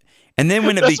about it. And then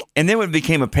when it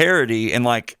became a parody and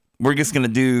like we're just going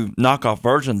to do knockoff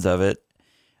versions of it,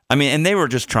 and they were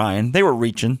just trying. They were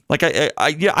reaching. Like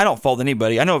I don't fault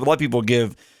anybody. I know a lot of people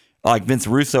give like Vince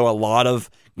Russo a lot of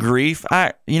grief.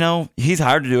 He's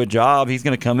hired to do a job. He's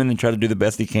going to come in and try to do the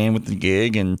best he can with the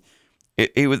gig, and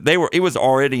it was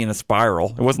already in a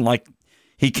spiral. It wasn't like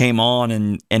he came on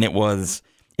and it was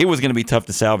going to be tough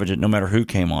to salvage it no matter who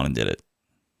came on and did it.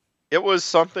 It was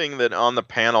something that on the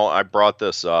panel I brought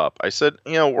this up. I said,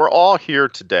 we're all here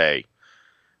today.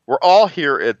 We're all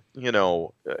here at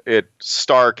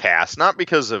StarCast, not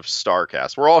because of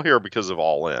StarCast. We're all here because of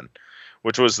All In,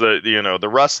 which was the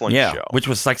wrestling show, which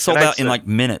was like sold out in like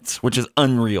minutes, which is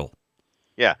unreal.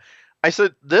 Yeah, I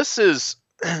said, this is,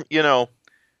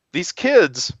 these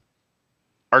kids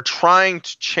are trying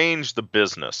to change the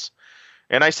business,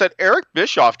 and I said Eric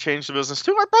Bischoff changed the business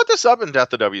too. I brought this up in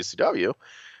Death of WCW.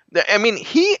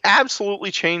 He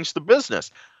absolutely changed the business.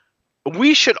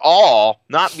 We should all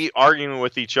not be arguing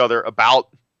with each other about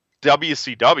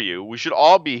WCW. We should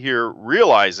all be here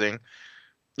realizing,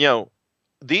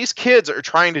 these kids are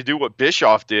trying to do what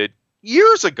Bischoff did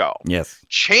years ago. Yes.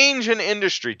 Change an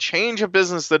industry, change a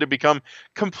business that had become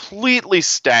completely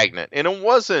stagnant, and it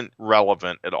wasn't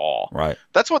relevant at all. Right.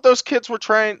 That's what those kids were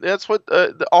trying. That's what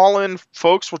the all-in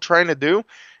folks were trying to do,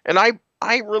 and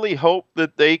I really hope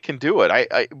that they can do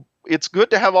it. It's good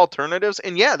to have alternatives,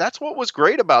 and yeah, that's what was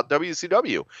great about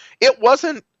WCW. It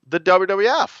wasn't the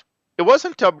WWF. It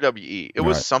wasn't WWE. It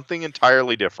was something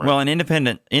entirely different. Well, and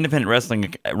independent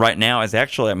wrestling right now is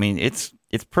actually, I mean, it's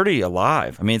pretty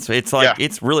alive. I mean, it's like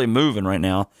it's really moving right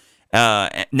now.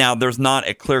 Now there's not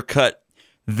a clear cut.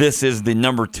 This is the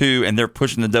number 2, and they're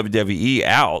pushing the WWE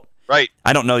out. Right.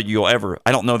 I don't know that you'll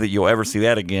ever see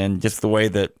that again. Just the way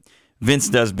that Vince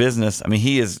does business. I mean,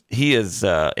 he is,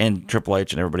 and Triple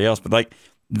H and everybody else, but like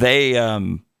they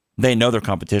know their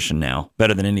competition now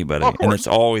better than anybody, and it's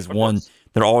always one.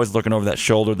 They're always looking over that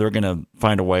shoulder. They're going to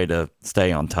find a way to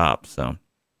stay on top. So,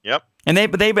 yep. And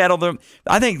they battle them.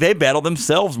 I think they battle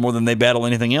themselves more than they battle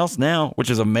anything else now, which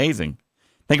is amazing.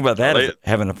 Think about that as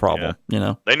having a problem. Yeah. You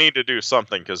know, they need to do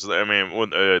something because I mean, when,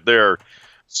 they're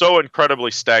so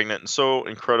incredibly stagnant and so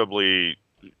incredibly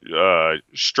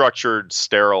structured,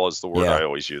 sterile is the word I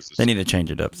always use. They need to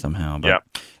change it up somehow. But,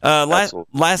 yeah.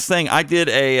 Last thing, I did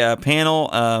a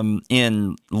panel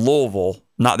in Louisville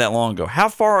not that long ago. How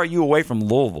far are you away from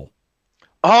Louisville?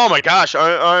 Oh my gosh,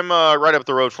 I'm right up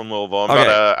the road from Louisville. I'm about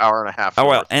an hour and a half. Oh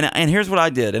well, and here's what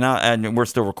I did, and we're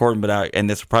still recording, and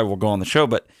this probably will go on the show.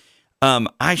 But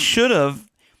I should have.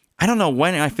 I don't know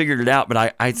when I figured it out,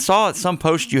 but I saw at some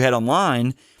post you had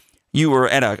online. You were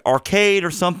at an arcade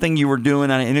or something. You were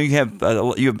doing. I know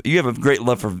you have a great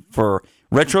love for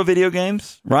retro video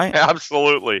games, right?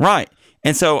 Absolutely. Right.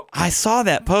 And so I saw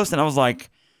that post, and I was like,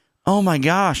 oh my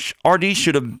gosh, RD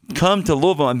should have come to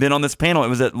Louisville and been on this panel. It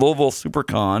was at Louisville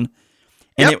SuperCon.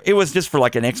 And it was just for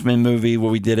like an X-Men movie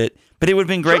where we did it. But it would have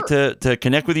been great to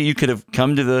connect with you. You could have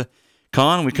come to the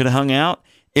con. We could have hung out.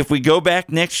 If we go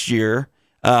back next year,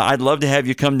 I'd love to have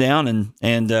you come down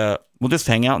and we'll just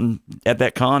hang out at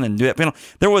that con and do that panel.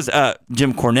 There was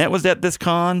Jim Cornette was at this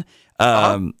con.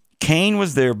 Kane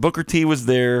was there. Booker T was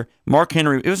there. Mark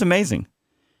Henry. It was amazing.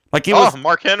 Like it was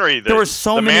Mark Henry. There were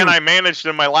so many. The man I managed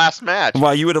in my last match.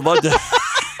 Well, you would have loved to.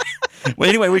 Well,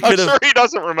 anyway, we could have. I'm sure he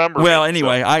doesn't remember. Well,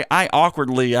 anyway, I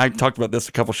awkwardly. I talked about this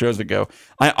a couple shows ago.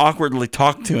 I awkwardly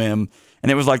talked to him, and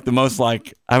it was like the most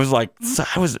like I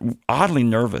was oddly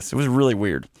nervous. It was really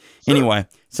weird. Sure.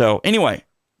 Anyway,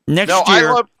 next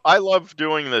year. I love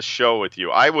doing this show with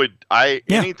you.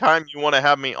 Anytime you want to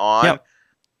have me on,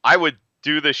 I would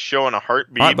do this show in a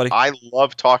heartbeat. Right, buddy. I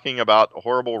love talking about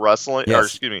horrible wrestling. Yes. Or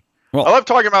excuse me. Well, I love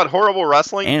talking about horrible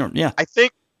wrestling. And, I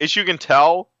think, as you can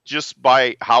tell, just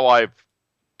by how I've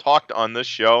talked on this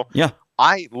show,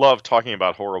 I love talking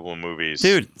about horrible movies.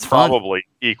 Dude, it's probably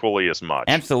fun. Equally as much.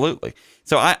 Absolutely.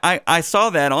 So I saw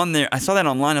that on there. I saw that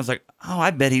online. I was like, oh, I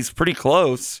bet he's pretty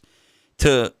close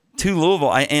to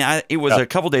Louisville. It was a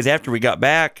couple days after we got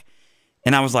back.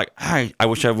 And I was like, I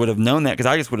wish I would have known that because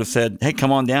I just would have said, hey,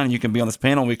 come on down and you can be on this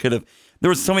panel. We could have. There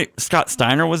was so many. Scott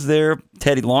Steiner was there.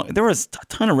 Teddy Long. There was a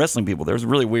ton of wrestling people there. It was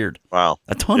really weird. Wow.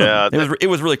 A ton of them. It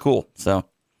was really cool. So.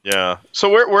 Yeah.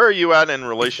 So where are you at in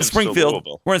relation to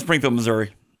Louisville? We're in Springfield,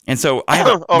 Missouri. And so I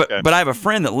have but I have a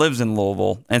friend that lives in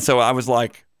Louisville. And so I was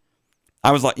like,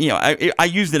 I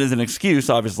used it as an excuse,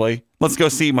 obviously. Let's go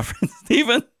see my friend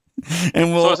Steven.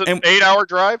 And so is it an 8-hour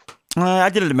drive? I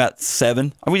did it in about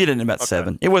 7. We did it in about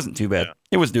 7. It wasn't too bad.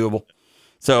 It was doable.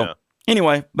 So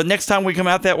anyway, but next time we come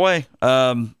out that way,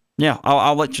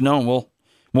 I'll let you know,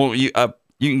 and you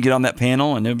can get on that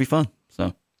panel, and it'll be fun.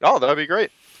 So that'd be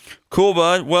great. Cool,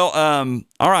 bud. Well,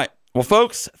 all right. Well,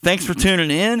 folks, thanks for tuning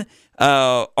in.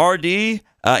 RD,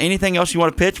 anything else you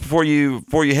want to pitch before you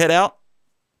head out?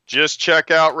 Just check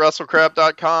out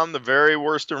WrestleCrap.com, the very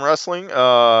worst in wrestling.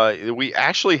 We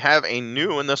actually have a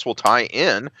new, and this will tie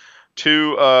in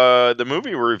to the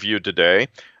movie we reviewed today.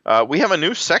 We have a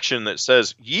new section that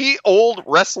says Ye Old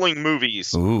Wrestling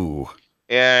Movies. Ooh.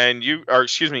 And ye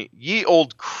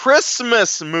old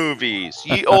Christmas movies.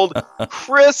 Ye old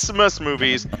Christmas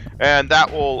movies. And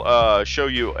that will show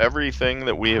you everything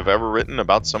that we have ever written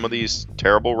about some of these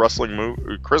terrible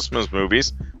Christmas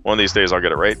movies. One of these days I'll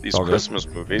get it right. These Christmas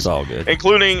movies. It's all good.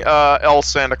 Including El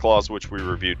Santa Claus, which we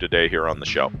reviewed today here on the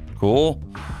show. Cool.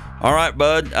 All right,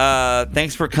 bud.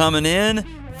 Thanks for coming in,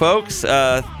 folks.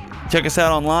 Check us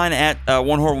out online at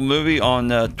One Horrible Movie on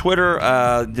Twitter.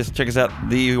 Just check us out,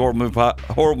 the Horrible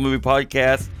Movie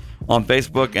Podcast on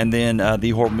Facebook, and then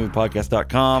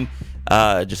thehorriblemoviepodcast.com.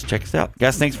 Just check us out.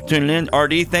 Guys, thanks for tuning in.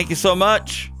 RD, thank you so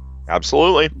much.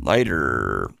 Absolutely.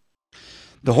 Later.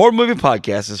 The Horror Movie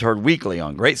Podcast is heard weekly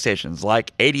on great stations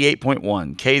like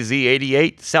 88.1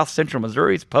 KZ88, South Central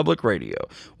Missouri's Public Radio,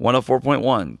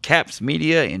 104.1 Caps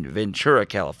Media in Ventura,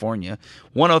 California,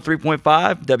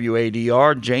 103.5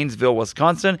 WADR Janesville,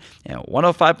 Wisconsin, and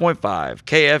 105.5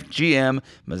 KFGM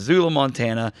Missoula,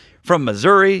 Montana, from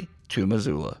Missouri to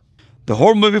Missoula. The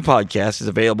Horror Movie Podcast is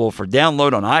available for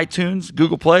download on iTunes,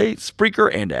 Google Play, Spreaker,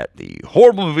 and at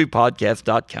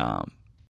thehorrormoviepodcast.com.